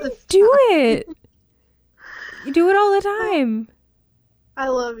fucking do it. You do it all the time. I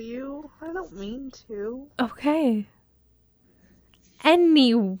love you. I don't mean to. Okay.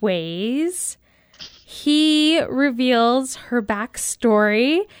 Anyways, he reveals her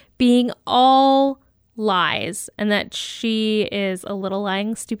backstory being all lies and that she is a little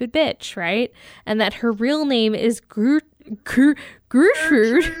lying stupid bitch, right? And that her real name is Gertrude.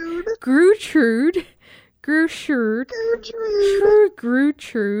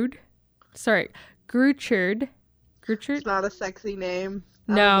 Sorry, Gertrude. It's not a sexy name.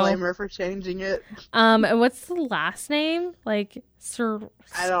 No. I don't blame her for changing it. And what's the last name? Like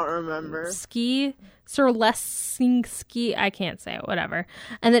I don't remember. Sirlesinski. I can't say it. Whatever.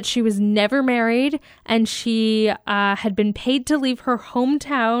 And that she was never married, and she had been paid to leave her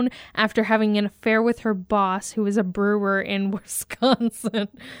hometown after having an affair with her boss, who was a brewer in Wisconsin.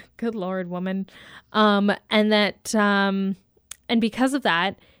 Good Lord, woman. And that, and because of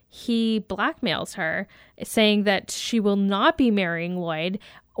that, he blackmails her, saying that she will not be marrying Lloyd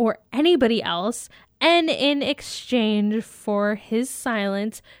or anybody else. And in exchange for his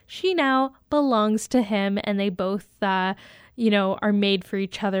silence, she now belongs to him, and they both, are made for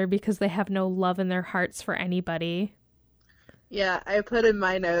each other because they have no love in their hearts for anybody. Yeah, I put in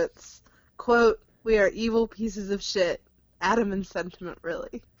my notes, quote, "We are evil pieces of shit." Adam and sentiment,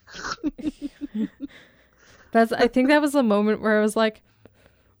 really. I think that was the moment where I was like,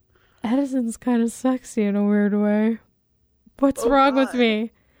 Edison's kind of sexy in a weird way. What's wrong with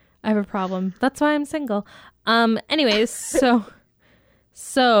me? I have a problem. That's why I'm single. Anyways,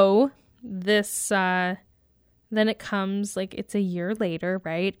 so this, then it comes, like, it's a year later,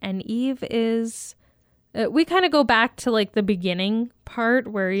 right? And Eve is, we kind of go back to, like, the beginning part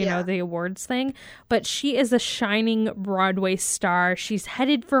where, you know, the awards thing. But she is a shining Broadway star. She's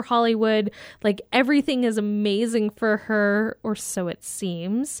headed for Hollywood. Like, everything is amazing for her, or so it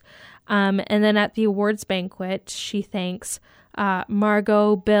seems. And then at the awards banquet, she thanks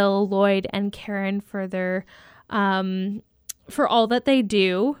Margot, Bill, Lloyd, and Karen for their for all that they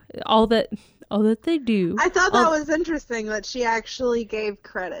do, all that they do. I thought that was interesting that she actually gave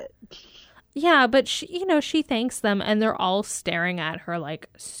credit. Yeah, but she thanks them, and they're all staring at her like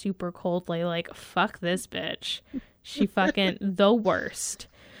super coldly, like, fuck this bitch. She fucking the worst.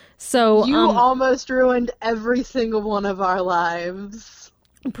 So you almost ruined every single one of our lives.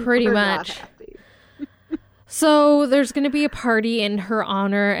 Pretty much. So there's going to be a party in her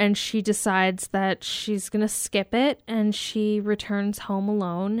honor, and she decides that she's going to skip it, and she returns home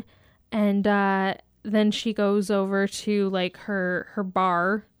alone. And then she goes over to, like, her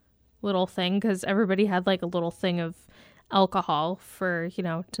bar little thing, because everybody had, like, a little thing of alcohol for,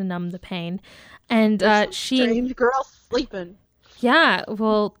 to numb the pain. And strange girl sleeping. Yeah,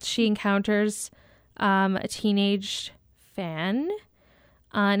 well, she encounters a teenage fan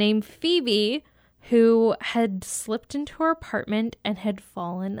named Phoebe, who had slipped into her apartment and had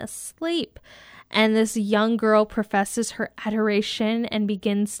fallen asleep. And this young girl professes her adoration and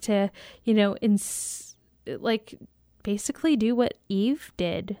begins to, basically do what Eve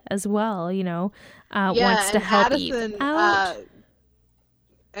did as well, wants to help Eve out.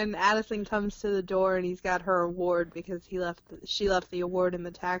 And Addison comes to the door, and he's got her award because she left the award in the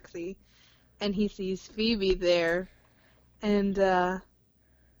taxi. And he sees Phoebe there, and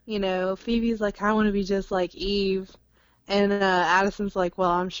Phoebe's like, I want to be just like Eve. And Addison's like,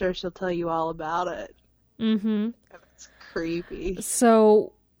 well, I'm sure she'll tell you all about it. Mm-hmm. It's creepy.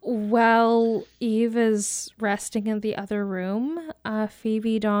 So while Eve is resting in the other room,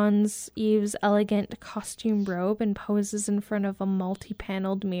 Phoebe dons Eve's elegant costume robe and poses in front of a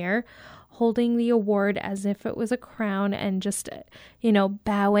multi-paneled mirror, holding the award as if it was a crown and just,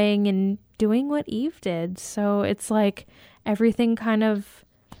 bowing and doing what Eve did. So it's like everything kind of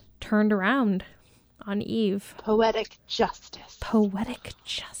turned around on Eve. Poetic justice.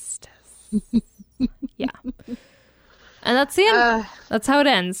 Yeah. And that's the end. That's how it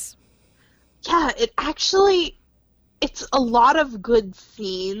ends. Yeah, it's a lot of good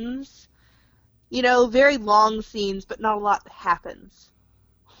scenes. Very long scenes, but not a lot happens.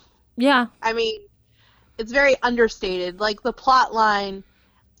 Yeah. I mean, it's very understated. Like, the plot line,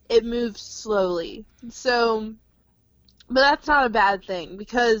 it moves slowly. So, but that's not a bad thing,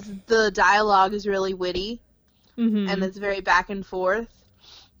 because the dialogue is really witty, and it's very back and forth.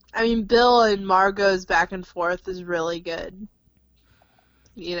 I mean, Bill and Margot's back and forth is really good.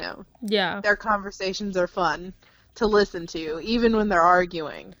 Yeah. Their conversations are fun to listen to, even when they're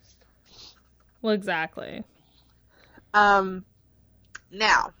arguing. Well, exactly. Now,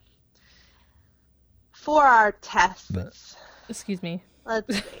 for our tests. Excuse me.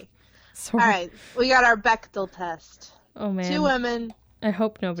 Let's see. Sorry. All right, we got our Bechdel test. Oh, man. 2 women I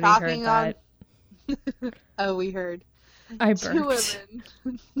hope nobody talking heard that. on. Oh, we heard. I 2 burped.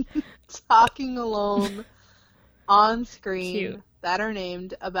 women talking alone on screen Cute. that are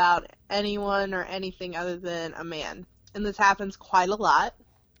named about anyone or anything other than a man. And this happens quite a lot.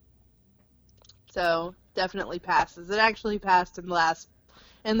 So, definitely passes. It actually passed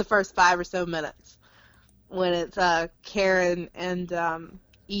in the first 5 or so minutes when it's Karen and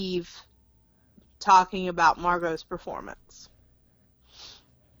Eve talking about Margot's performance.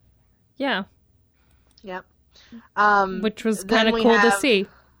 Yeah. Yep. Which was then kind of we cool to have- see.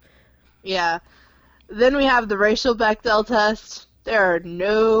 Yeah. Then we have the racial Bechdel test. There are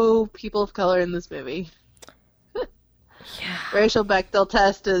no people of color in this movie. Yeah. Racial Bechdel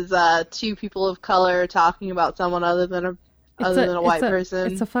test is 2 people of color talking about someone other than a white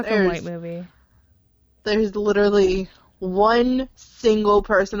person. It's a fucking white movie. There's literally one single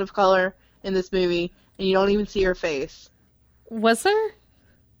person of color in this movie, and you don't even see her face. Was there?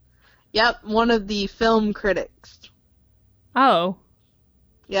 Yep, one of the film critics. Oh.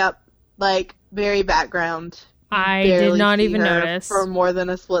 Yep, like, very background. I did Barely not see even her notice. For more than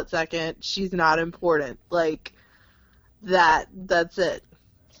a split second. She's not important. Like, that's it.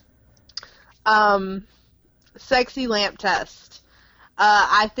 Sexy lamp test.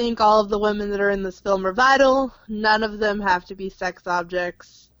 I think all of the women that are in this film are vital. None of them have to be sex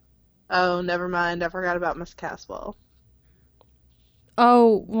objects. Oh, never mind. I forgot about Miss Caswell.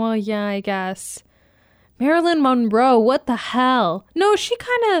 Oh, well, yeah, I guess. Marilyn Monroe, what the hell? No, she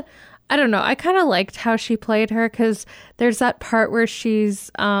kind of, I don't know. I kind of liked how she played her because there's that part where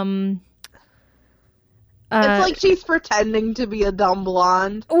she's, It's like she's pretending to be a dumb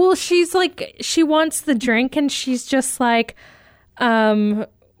blonde. well, she's like, she wants the drink and she's just like,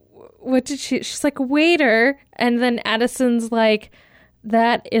 what did she's like, waiter. And then Addison's like,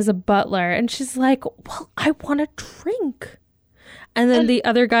 that is a butler. And she's like, well, I want a drink. And then the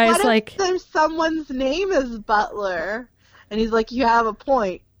other guy is like, there's someone's name is Butler. And he's like, you have a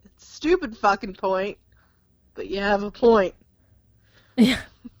point. It's a stupid fucking point. But you have a point. yeah.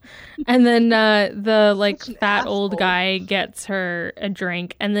 And then the like Such an fat old asshole. guy gets her a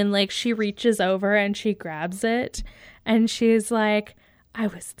drink, and then like she reaches over and she grabs it, and she's like, I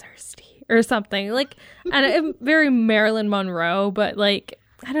was thirsty or something, like, and very Marilyn Monroe, but like,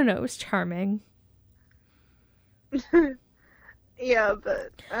 I don't know, it was charming. Yeah,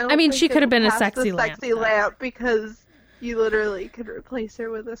 but I mean, she could have been a sexy lamp, sexy though. lamp because you literally could replace her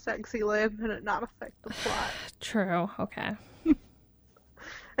with a sexy lamp and it not affect the plot. True. Okay.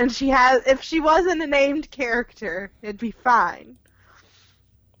 And if she wasn't a named character, it'd be fine.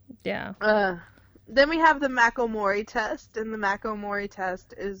 Yeah. Then we have the Makomori test, and the Makomori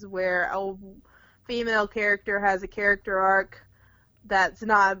test is where a female character has a character arc that's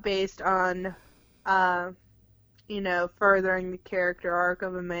not based on, furthering the character arc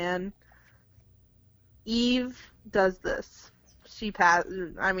of a man. Eve does this.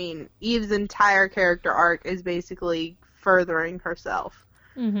 Eve's entire character arc is basically furthering herself.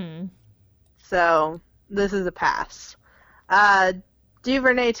 Mm-hmm. So, this is a pass.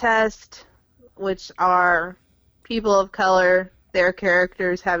 Duvernay test, which are people of color, their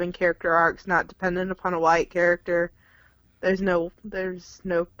characters having character arcs not dependent upon a white character. There's no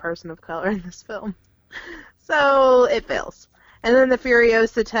person of color in this film. So, it fails. And then the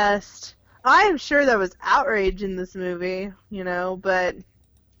Furiosa test. I am sure there was outrage in this movie, but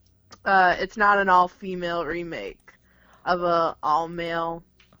it's not an all-female remake of a all-male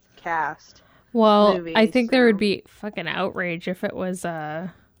cast. Well, movie, I think there so- would be fucking outrage if it was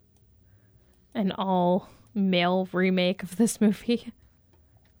an all male remake of this movie.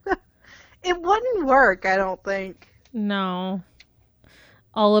 It wouldn't work, I don't think. No.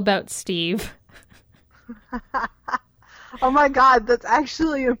 All about Steve. Oh my god, that's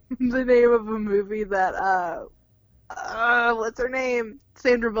actually the name of a movie that, what's her name?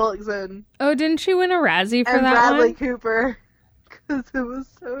 Sandra Bullock's in. Oh, didn't she win a Razzie for And that Bradley one? Cooper. Because it was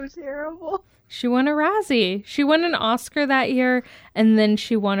so terrible. She won a Razzie. She won an Oscar that year, and then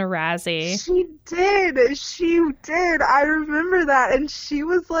she won a Razzie. She did. I remember that. And she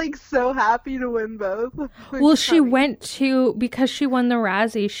was like so happy to win both. Well, she went to, because she won the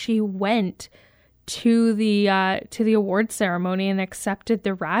Razzie, she went to the award ceremony and accepted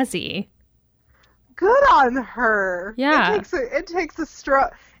the Razzie. Good on her. Yeah. It takes a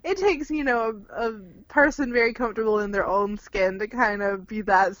person very comfortable in their own skin to kind of be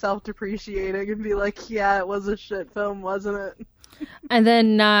that self-depreciating and be like, yeah, it was a shit film, wasn't it? And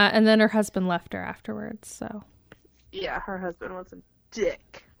then her husband left her afterwards. So Yeah, her husband was a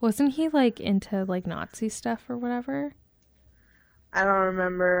dick. wasn't he like into like Nazi stuff or whatever? I don't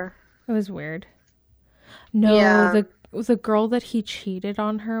remember. It was weird. No, Yeah. the girl that he cheated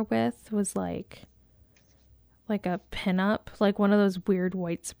on her with was like a pinup, like one of those weird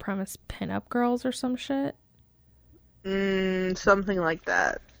white supremacist pinup girls or some shit. Something like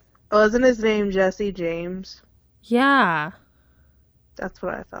that. Wasn't his name Jesse James? Yeah. That's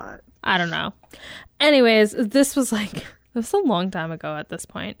what I thought. I don't know. Anyways, this was a long time ago at this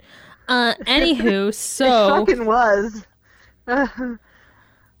point. Anywho, so It fucking was.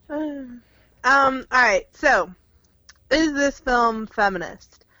 Alright, so, is this film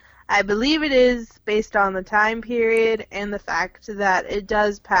feminist? I believe it is, based on the time period and the fact that it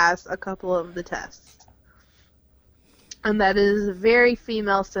does pass a couple of the tests. And that is a very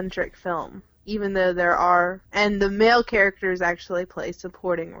female-centric film, even though and the male characters actually play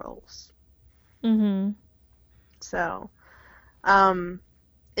supporting roles. Mhm. So,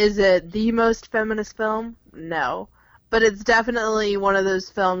 is it the most feminist film? No. But it's definitely one of those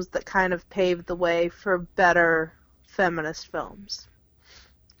films that kind of paved the way for better feminist films.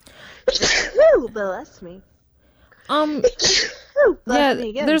 Ooh, bless me. Ooh, bless me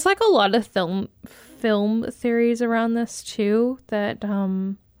again. There's like a lot of film theories around this too that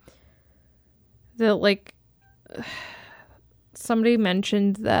like somebody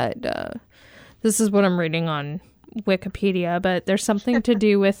mentioned that this is what I'm reading on Wikipedia, but there's something to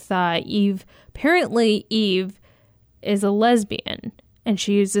do with Eve. Apparently Eve is a lesbian and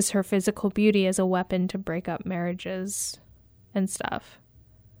she uses her physical beauty as a weapon to break up marriages and stuff.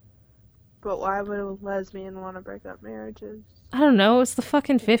 But why would a lesbian want to break up marriages? I don't know. It's the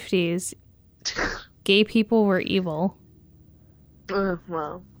fucking 50s. Gay people were evil.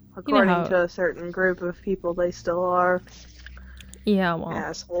 Well, according to a certain group of people, they still are. Yeah, well.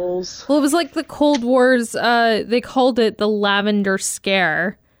 Assholes. Well, it was like the Cold Wars. They called it the Lavender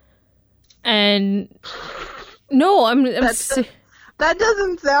Scare. And no, that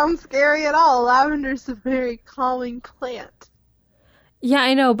doesn't sound scary at all. Lavender's a very calming plant. Yeah,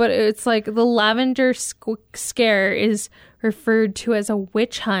 I know, but it's like the Lavender Scare is referred to as a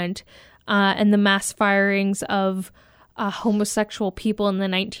witch hunt and the mass firings of homosexual people in the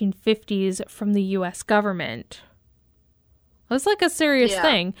 1950s from the U.S. government. It was like a serious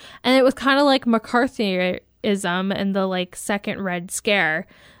thing. And it was kind of like McCarthyism and the like second Red Scare.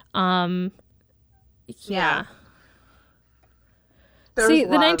 Yeah. See,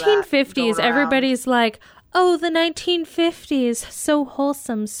 the 1950s, everybody's like, oh, the 1950s, so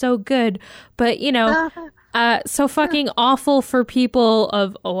wholesome, so good. But, you know, so fucking awful for people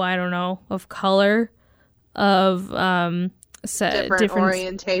of, I don't know, of color, of different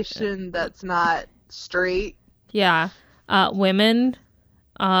orientation that's not straight. Yeah. Women,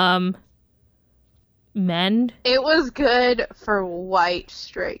 men. It was good for white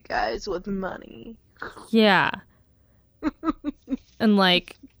straight guys with money. Yeah. And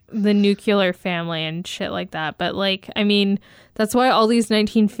like the nuclear family and shit like that. But like, I mean, that's why all these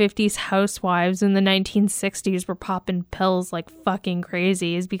 1950s housewives in the 1960s were popping pills like fucking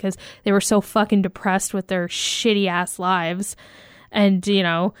crazy, is because they were so fucking depressed with their shitty ass lives. And, you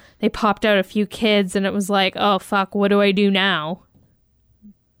know, they popped out a few kids and it was like, oh fuck, what do I do now?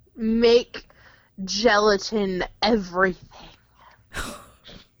 Make gelatin everything.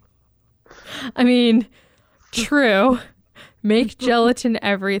 I mean, true. Make gelatin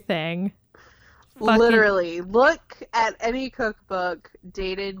everything. Literally. Look at any cookbook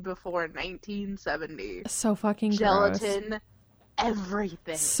dated before 1970. So fucking gelatin gross.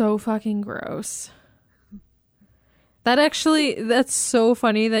 Everything. So fucking gross. That's so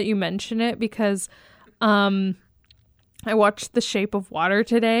funny that you mention it, because I watched The Shape of Water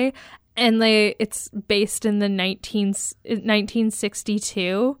today, and it's based in the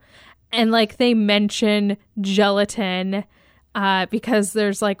 1962, and like they mention gelatin because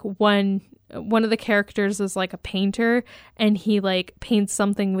there's like one of the characters is like a painter, and he like paints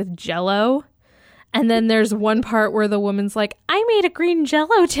something with Jell-O, and then there's one part where the woman's like, I made a green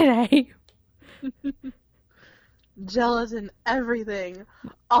Jell-O today. Gelatin everything.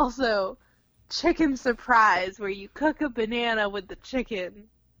 Also, chicken surprise, where you cook a banana with the chicken.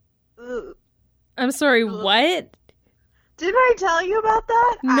 Ugh. I'm sorry, what? Didn't I tell you about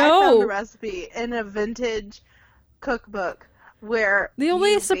that? No. I found a recipe in a vintage cookbook where the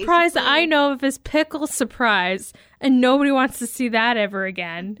only surprise I know of is pickle surprise, and nobody wants to see that ever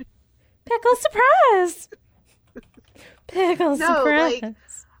again. Pickle surprise. Pickle surprise. Like,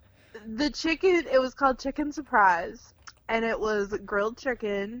 the chicken, it was called Chicken Surprise, and it was grilled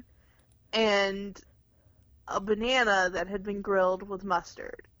chicken and a banana that had been grilled with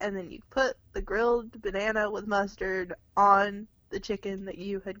mustard, and then you put the grilled banana with mustard on the chicken that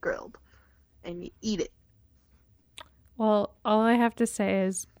you had grilled, and you eat it. Well, all I have to say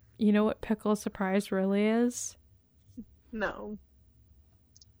is, you know what pickle surprise really is? No.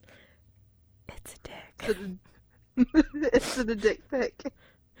 It's a dick. It's a dick pic.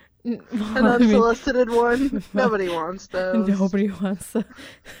 Well, An unsolicited one. Nobody wants those. Nobody wants them.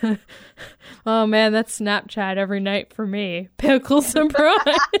 Oh man, that's Snapchat every night for me. Pickle surprise.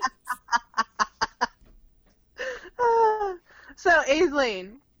 So,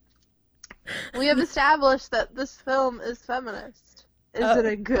 Aileen, we have established that this film is feminist. Is it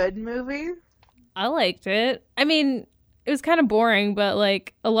a good movie? I liked it. I mean, it was kind of boring, but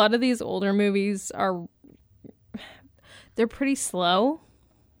like a lot of these older movies they're pretty slow.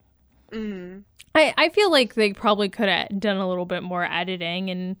 Mm. I feel like they probably could have done a little bit more editing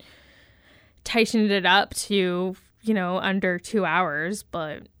and tightened it up to, under 2 hours,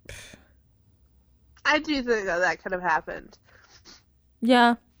 but I do think that could have happened.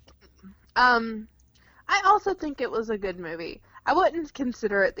 Yeah. I also think it was a good movie. I wouldn't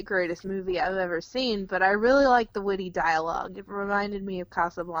consider it the greatest movie I've ever seen, but I really like the witty dialogue. It reminded me of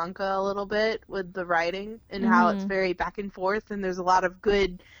Casablanca a little bit with the writing and how it's very back and forth, and there's a lot of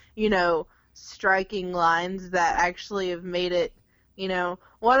good, striking lines that actually have made it,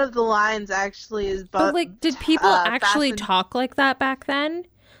 one of the lines actually is... But, like, did people actually talk like that back then?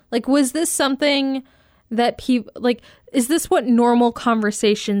 Like, was this something that people... Like, is this what normal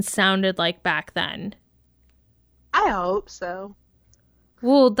conversations sounded like back then? I hope so.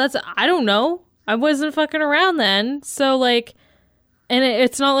 Well, I don't know. I wasn't fucking around then. So, like, and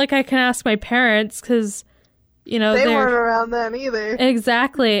it's not like I can ask my parents because, they weren't around then either.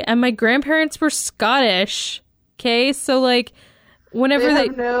 Exactly. And my grandparents were Scottish. Okay? So, like, whenever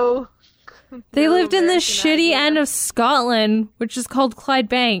they lived in this shitty end of Scotland, which is called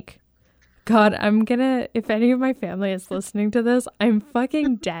Clydebank. God, if any of my family is listening to this, I'm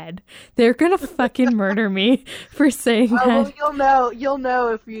fucking dead. They're gonna fucking murder me for saying that. Well, you'll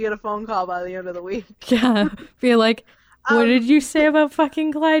know if you get a phone call by the end of the week. Yeah, be like, what did you say about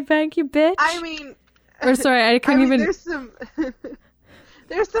fucking Clydebank, you bitch? I mean... Or sorry, I couldn't even...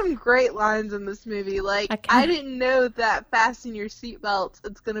 There's some great lines in this movie. Like, I didn't know that fasten your seatbelts,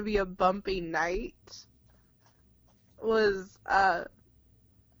 it's gonna be a bumpy night. Was,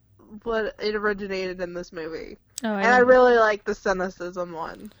 what it originated in this movie. And I really like the cynicism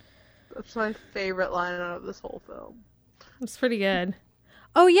one. That's my favorite line out of this whole film. It's pretty good.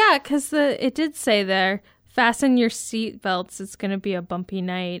 Oh yeah, because it did say there, fasten your seatbelts, it's going to be a bumpy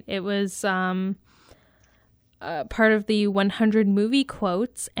night. It was part of the 100 movie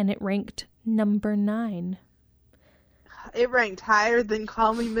quotes, and it ranked number 9. It ranked higher than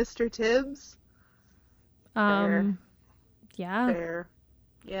Call Me Mr. Tibbs? Fair. Yeah. Fair.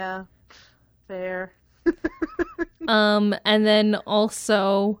 Yeah, fair. And then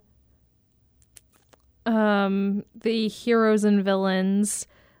also, the heroes and villains,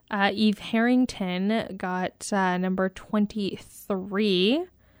 Eve Harrington got number 23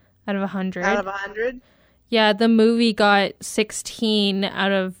 out of 100. Out of 100? Yeah, the movie got 16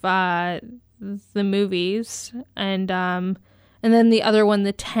 out of the movies, and then the other one,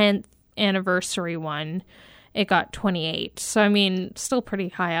 the 10th anniversary one, it got 28. So, I mean, still pretty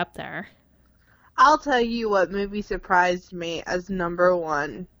high up there. I'll tell you what movie surprised me as number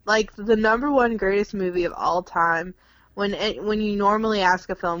 1. Like, the number 1 greatest movie of all time. When you normally ask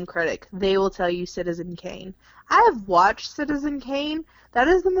a film critic, they will tell you Citizen Kane. I have watched Citizen Kane. That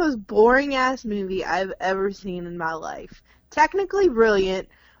is the most boring-ass movie I've ever seen in my life. Technically brilliant,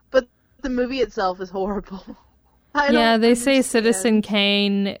 but the movie itself is horrible. Yeah, they say Citizen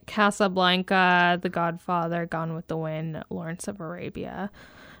Kane, Casablanca, The Godfather, Gone with the Wind, Lawrence of Arabia.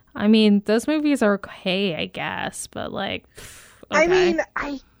 I mean, those movies are okay, I guess, but like, okay. I mean,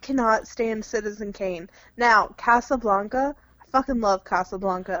 I cannot stand Citizen Kane. Now, Casablanca, I fucking love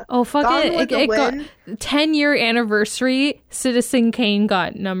Casablanca. Oh, fuck it. It got 10-year anniversary, Citizen Kane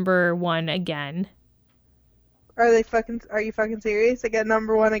got number 1 again. Are you fucking serious? It got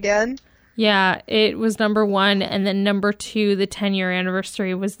number 1 again? Yeah, it was number 1, and then number 2, the 10-year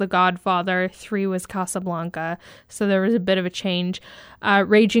anniversary, was The Godfather. 3 was Casablanca, so there was a bit of a change.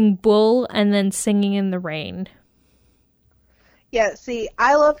 Raging Bull, and then Singing in the Rain. Yeah, see,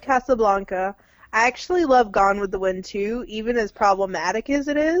 I love Casablanca. I actually love Gone with the Wind too, even as problematic as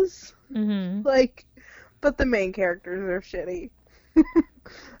it is. Mm-hmm. Like, but the main characters are shitty.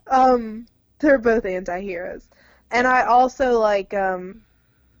 They're both anti-heroes. And I also like,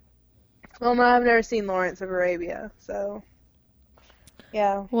 well, no, I've never seen Lawrence of Arabia, so,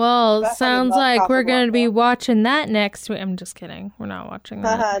 yeah. Well, sounds like we're going to be watching that next week. I'm just kidding. We're not watching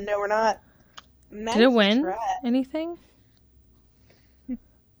that. No, we're not. Nice. Did it win anything?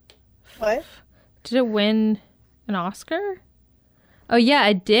 What? Did it win An Oscar? Oh, yeah,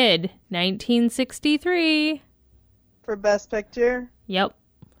 it did. 1963. For Best Picture? Yep.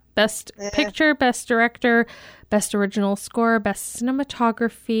 Best Picture, Best Director, Best Original Score, Best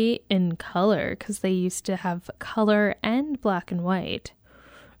Cinematography in color, because they used to have color and black and white.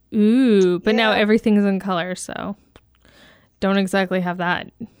 Ooh, but now everything's in color, so don't exactly have that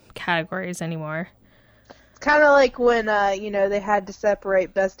categories anymore. It's kind of like when, they had to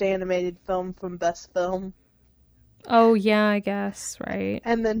separate Best Animated Film from Best Film. Oh, yeah, I guess, right.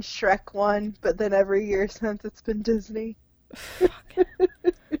 And then Shrek won, but then every year since it's been Disney. Fuck.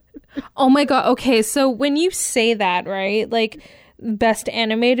 Oh my god, okay, so when you say that, right, like, Best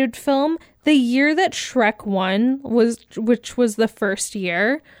Animated Film, the year that Shrek won, which was the first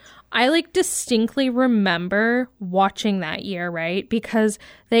year, I, like, distinctly remember watching that year, right, because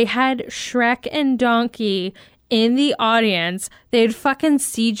they had Shrek and Donkey in the audience. They'd fucking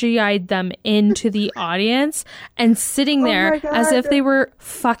CGI'd them into the audience and sitting there as if they were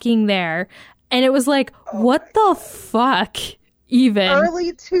fucking there. And it was like, what the fuck? Even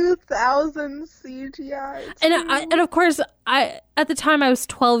early 2000s CGI. And of course, at the time I was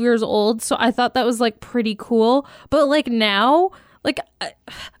 12 years old, so I thought that was like pretty cool. But like now, like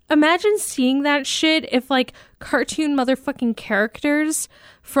imagine seeing that shit if like cartoon motherfucking characters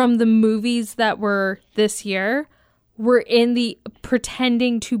from the movies that were this year were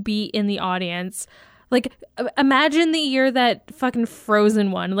pretending to be in the audience. Like, imagine the year that fucking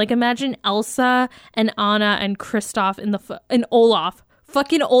Frozen won. Like, imagine Elsa and Anna and Kristoff and Olaf.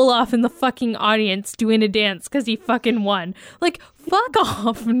 Fucking Olaf in the fucking audience doing a dance because he fucking won. Like, fuck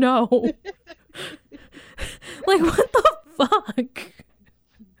off. No. Like, what the fuck?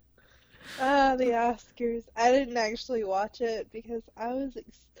 The Oscars. I didn't actually watch it because I was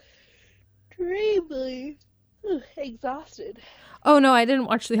extremely exhausted. Oh, no, I didn't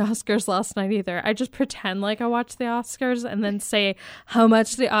watch the Oscars last night either. I just pretend like I watched the Oscars and then say how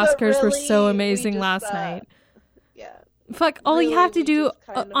much the Oscars were so amazing last night. Yeah. Fuck, all you have to do,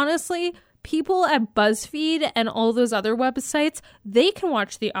 honestly, people at BuzzFeed and all those other websites, they can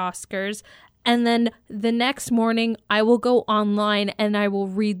watch the Oscars. And then the next morning, I will go online and I will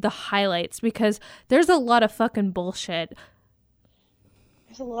read the highlights because there's a lot of fucking bullshit.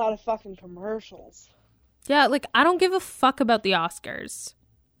 There's a lot of fucking commercials. Yeah, like, I don't give a fuck about the Oscars.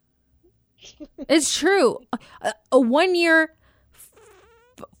 It's true. 1 year,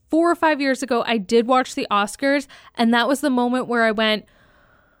 4 or 5 years ago, I did watch the Oscars, and that was the moment where I went,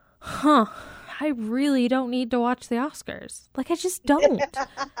 I really don't need to watch the Oscars. Like, I just don't.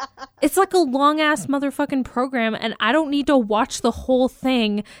 It's like a long-ass motherfucking program, and I don't need to watch the whole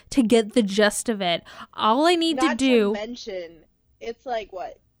thing to get the gist of it. All I need to do... Not to mention, it's like,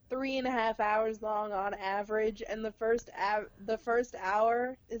 what? 3.5 hours long on average, and the first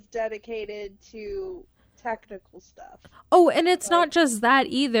hour is dedicated to technical stuff. Oh, and it's not just that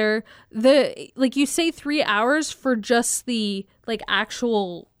either. Like you say 3 hours for just the like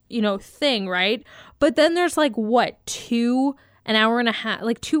actual, thing, right? But then there's like what, 2 an hour and a half,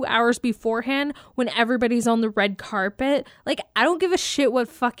 like 2 hours beforehand when everybody's on the red carpet. Like, I don't give a shit what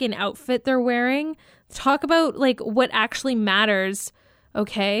fucking outfit they're wearing. Talk about like what actually matters.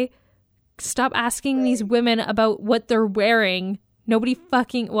 Okay, stop asking these women about what they're wearing. Nobody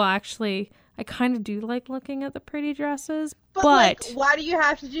fucking... Well, actually, I kind of do like looking at the pretty dresses, but... Like, why do you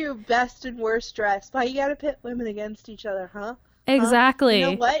have to do best and worst dress? Why you gotta pit women against each other, huh? Exactly. Huh?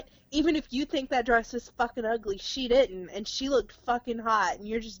 You know what? Even if you think that dress is fucking ugly, she didn't, and she looked fucking hot, and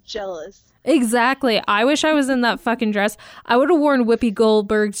you're just jealous. Exactly. I wish I was in that fucking dress. I would have worn Whoopi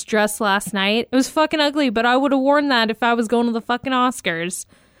Goldberg's dress last night. It was fucking ugly, but I would have worn that if I was going to the fucking Oscars.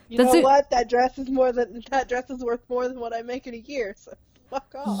 You know what? That dress is worth more than what I make in a year, so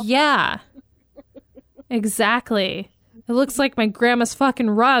fuck off. Yeah. Exactly. It looks like my grandma's fucking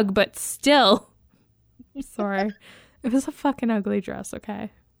rug, but still. Sorry. It was a fucking ugly dress,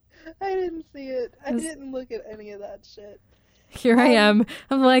 okay? I didn't see it. I didn't look at any of that shit. Here I am.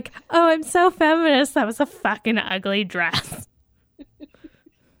 I'm like, oh, I'm so feminist. That was a fucking ugly dress.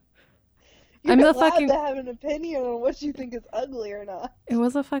 You're allowed to have an opinion on what you think is ugly or not. It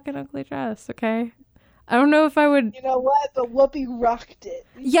was a fucking ugly dress, okay? I don't know if I would... You know what? But Whoopi rocked it.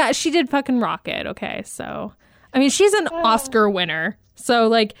 Yeah, she did fucking rock it, okay? So, I mean, she's an Oscar winner. So,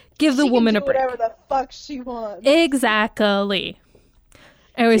 like, give the woman a break. Whatever the fuck she wants. Exactly.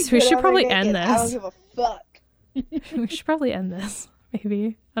 Anyways, we should probably end this. I don't give a fuck. We should probably end this,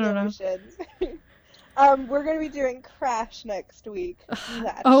 maybe. I don't know. We should. We're going to be doing Crash next week.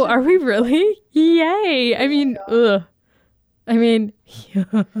 Oh, are we really? Yay! I mean, ugh. I mean,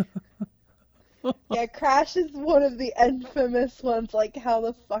 Yeah, Crash is one of the infamous ones. Like, how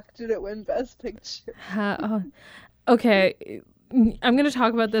the fuck did it win Best Picture? Okay, I'm gonna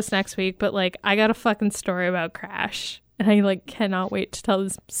talk about this next week, but like, I got a fucking story about Crash, and I like cannot wait to tell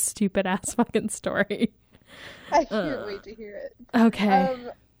this stupid ass fucking story. I can't wait to hear it. Okay.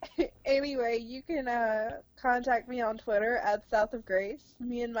 Anyway, you can contact me on Twitter at South of Grace.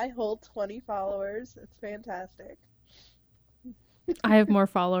 Me and my whole 20 followers. It's fantastic. I have more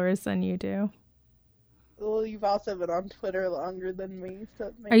followers than you do. Well, you've also been on Twitter longer than me, so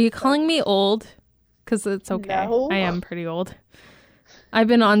it makes Are you sense. calling me old? Because it's okay. No. I am pretty old. I've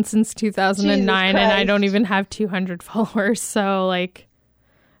been on since 2009, and I don't even have 200 followers. So, like,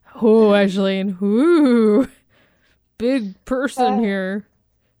 Ashley, big person here.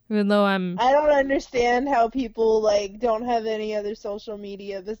 Even though I don't understand how people, like, don't have any other social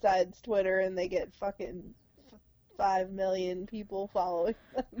media besides Twitter and they get fucking 5 million people following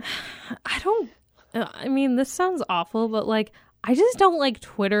them. I mean, this sounds awful, but, like, I just don't like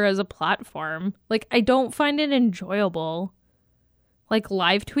Twitter as a platform. Like, I don't find it enjoyable. Like,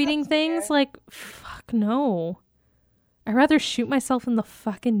 live tweeting things, like, fuck no. I'd rather shoot myself in the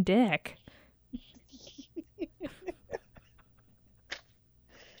fucking dick.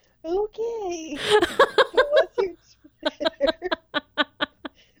 Okay. What's your Twitter?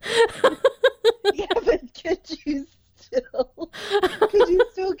 Yeah, but could you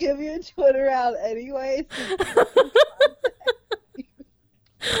still give your Twitter out anyway?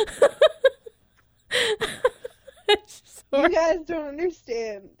 You guys don't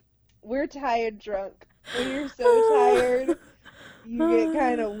understand. We're tired drunk. When you're so tired, you get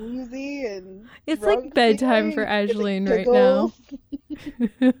kind of woozy and it's drunk like bedtime feeling, for and Angeline right now.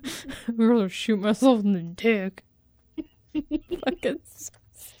 giggles. I'm gonna shoot myself in the dick. Fucking so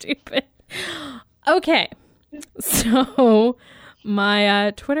stupid. Okay, so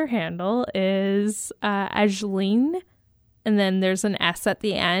my Twitter handle is Angeline, and then there's an S at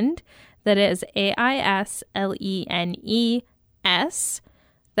the end. That is AISLENES.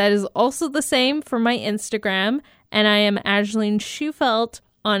 That is also the same for my Instagram, and I am Angeline Schufelt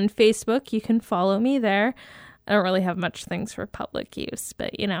on Facebook. You can follow me there. I don't really have much things for public use,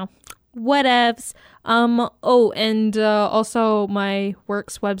 but you know, whatevs. Also my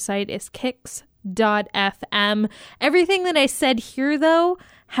work's website is kicks.fm. Everything that I said here, though,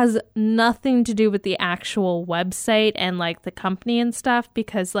 has nothing to do with the actual website and like the company and stuff,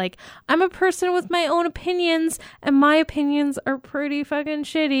 because like I'm a person with my own opinions, and my opinions are pretty fucking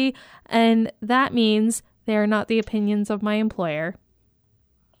shitty, and that means they are not the opinions of my employer.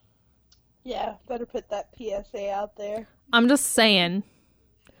 Yeah, better put that PSA out there. I'm just saying.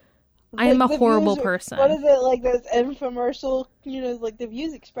 I am a horrible person. What is it, like those infomercial, like the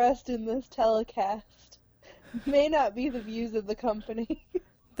views expressed in this telecast may not be the views of the company.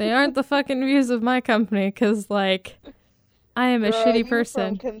 They aren't the fucking views of my company, because, like, I am a shitty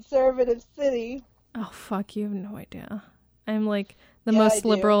person. From conservative city. Oh, fuck, you have no idea. I'm, like, the Yeah, most I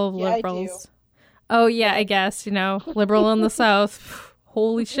liberal of do. Yeah, liberals. Oh, yeah, I guess, liberal in the South.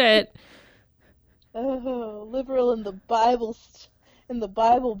 Holy shit. Oh, liberal in the Bible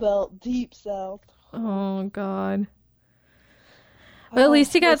Belt, deep South. Oh, God. But at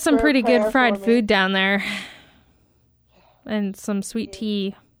least you got some pretty good fried food down there. And some sweet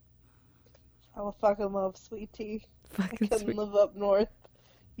tea. I fucking love sweet tea. Fucking I couldn't live up north.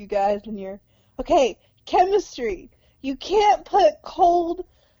 You guys and your... Okay, chemistry. You can't have a cold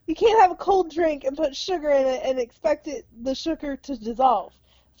drink and put sugar in it and expect the sugar to dissolve.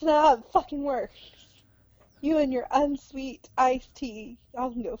 That's not how it fucking works. You and your unsweet iced tea.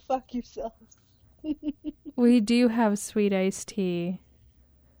 Y'all can go fuck yourselves. We do have sweet iced tea.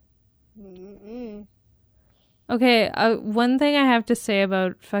 Mm-mm. Okay, one thing I have to say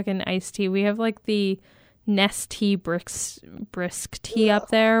about fucking iced tea, we have like the Nestea brisk tea up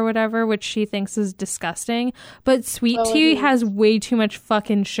there or whatever, which she thinks is disgusting. But sweet tea has way too much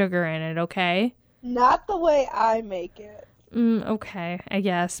fucking sugar in it, okay? Not the way I make it. Okay, I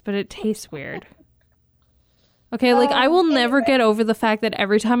guess, but it tastes weird. Okay, like, I will never get over the fact that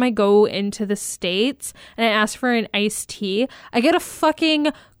every time I go into the States and I ask for an iced tea, I get a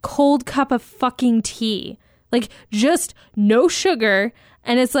fucking cold cup of fucking tea. Like, just no sugar.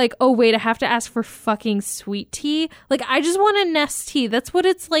 And it's like, oh, wait, I have to ask for fucking sweet tea? Like, I just want a Nestea. That's what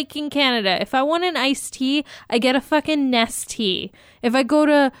it's like in Canada. If I want an iced tea, I get a fucking Nestea. If I go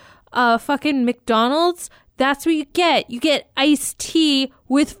to fucking McDonald's, that's what you get. You get iced tea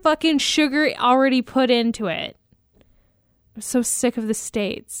with fucking sugar already put into it. I'm so sick of the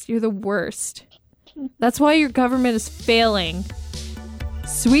States. You're the worst. That's why your government is failing.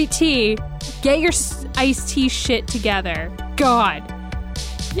 Sweet tea. Get your iced tea shit together. God.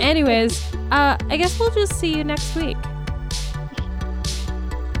 Anyways, I guess we'll just see you next week.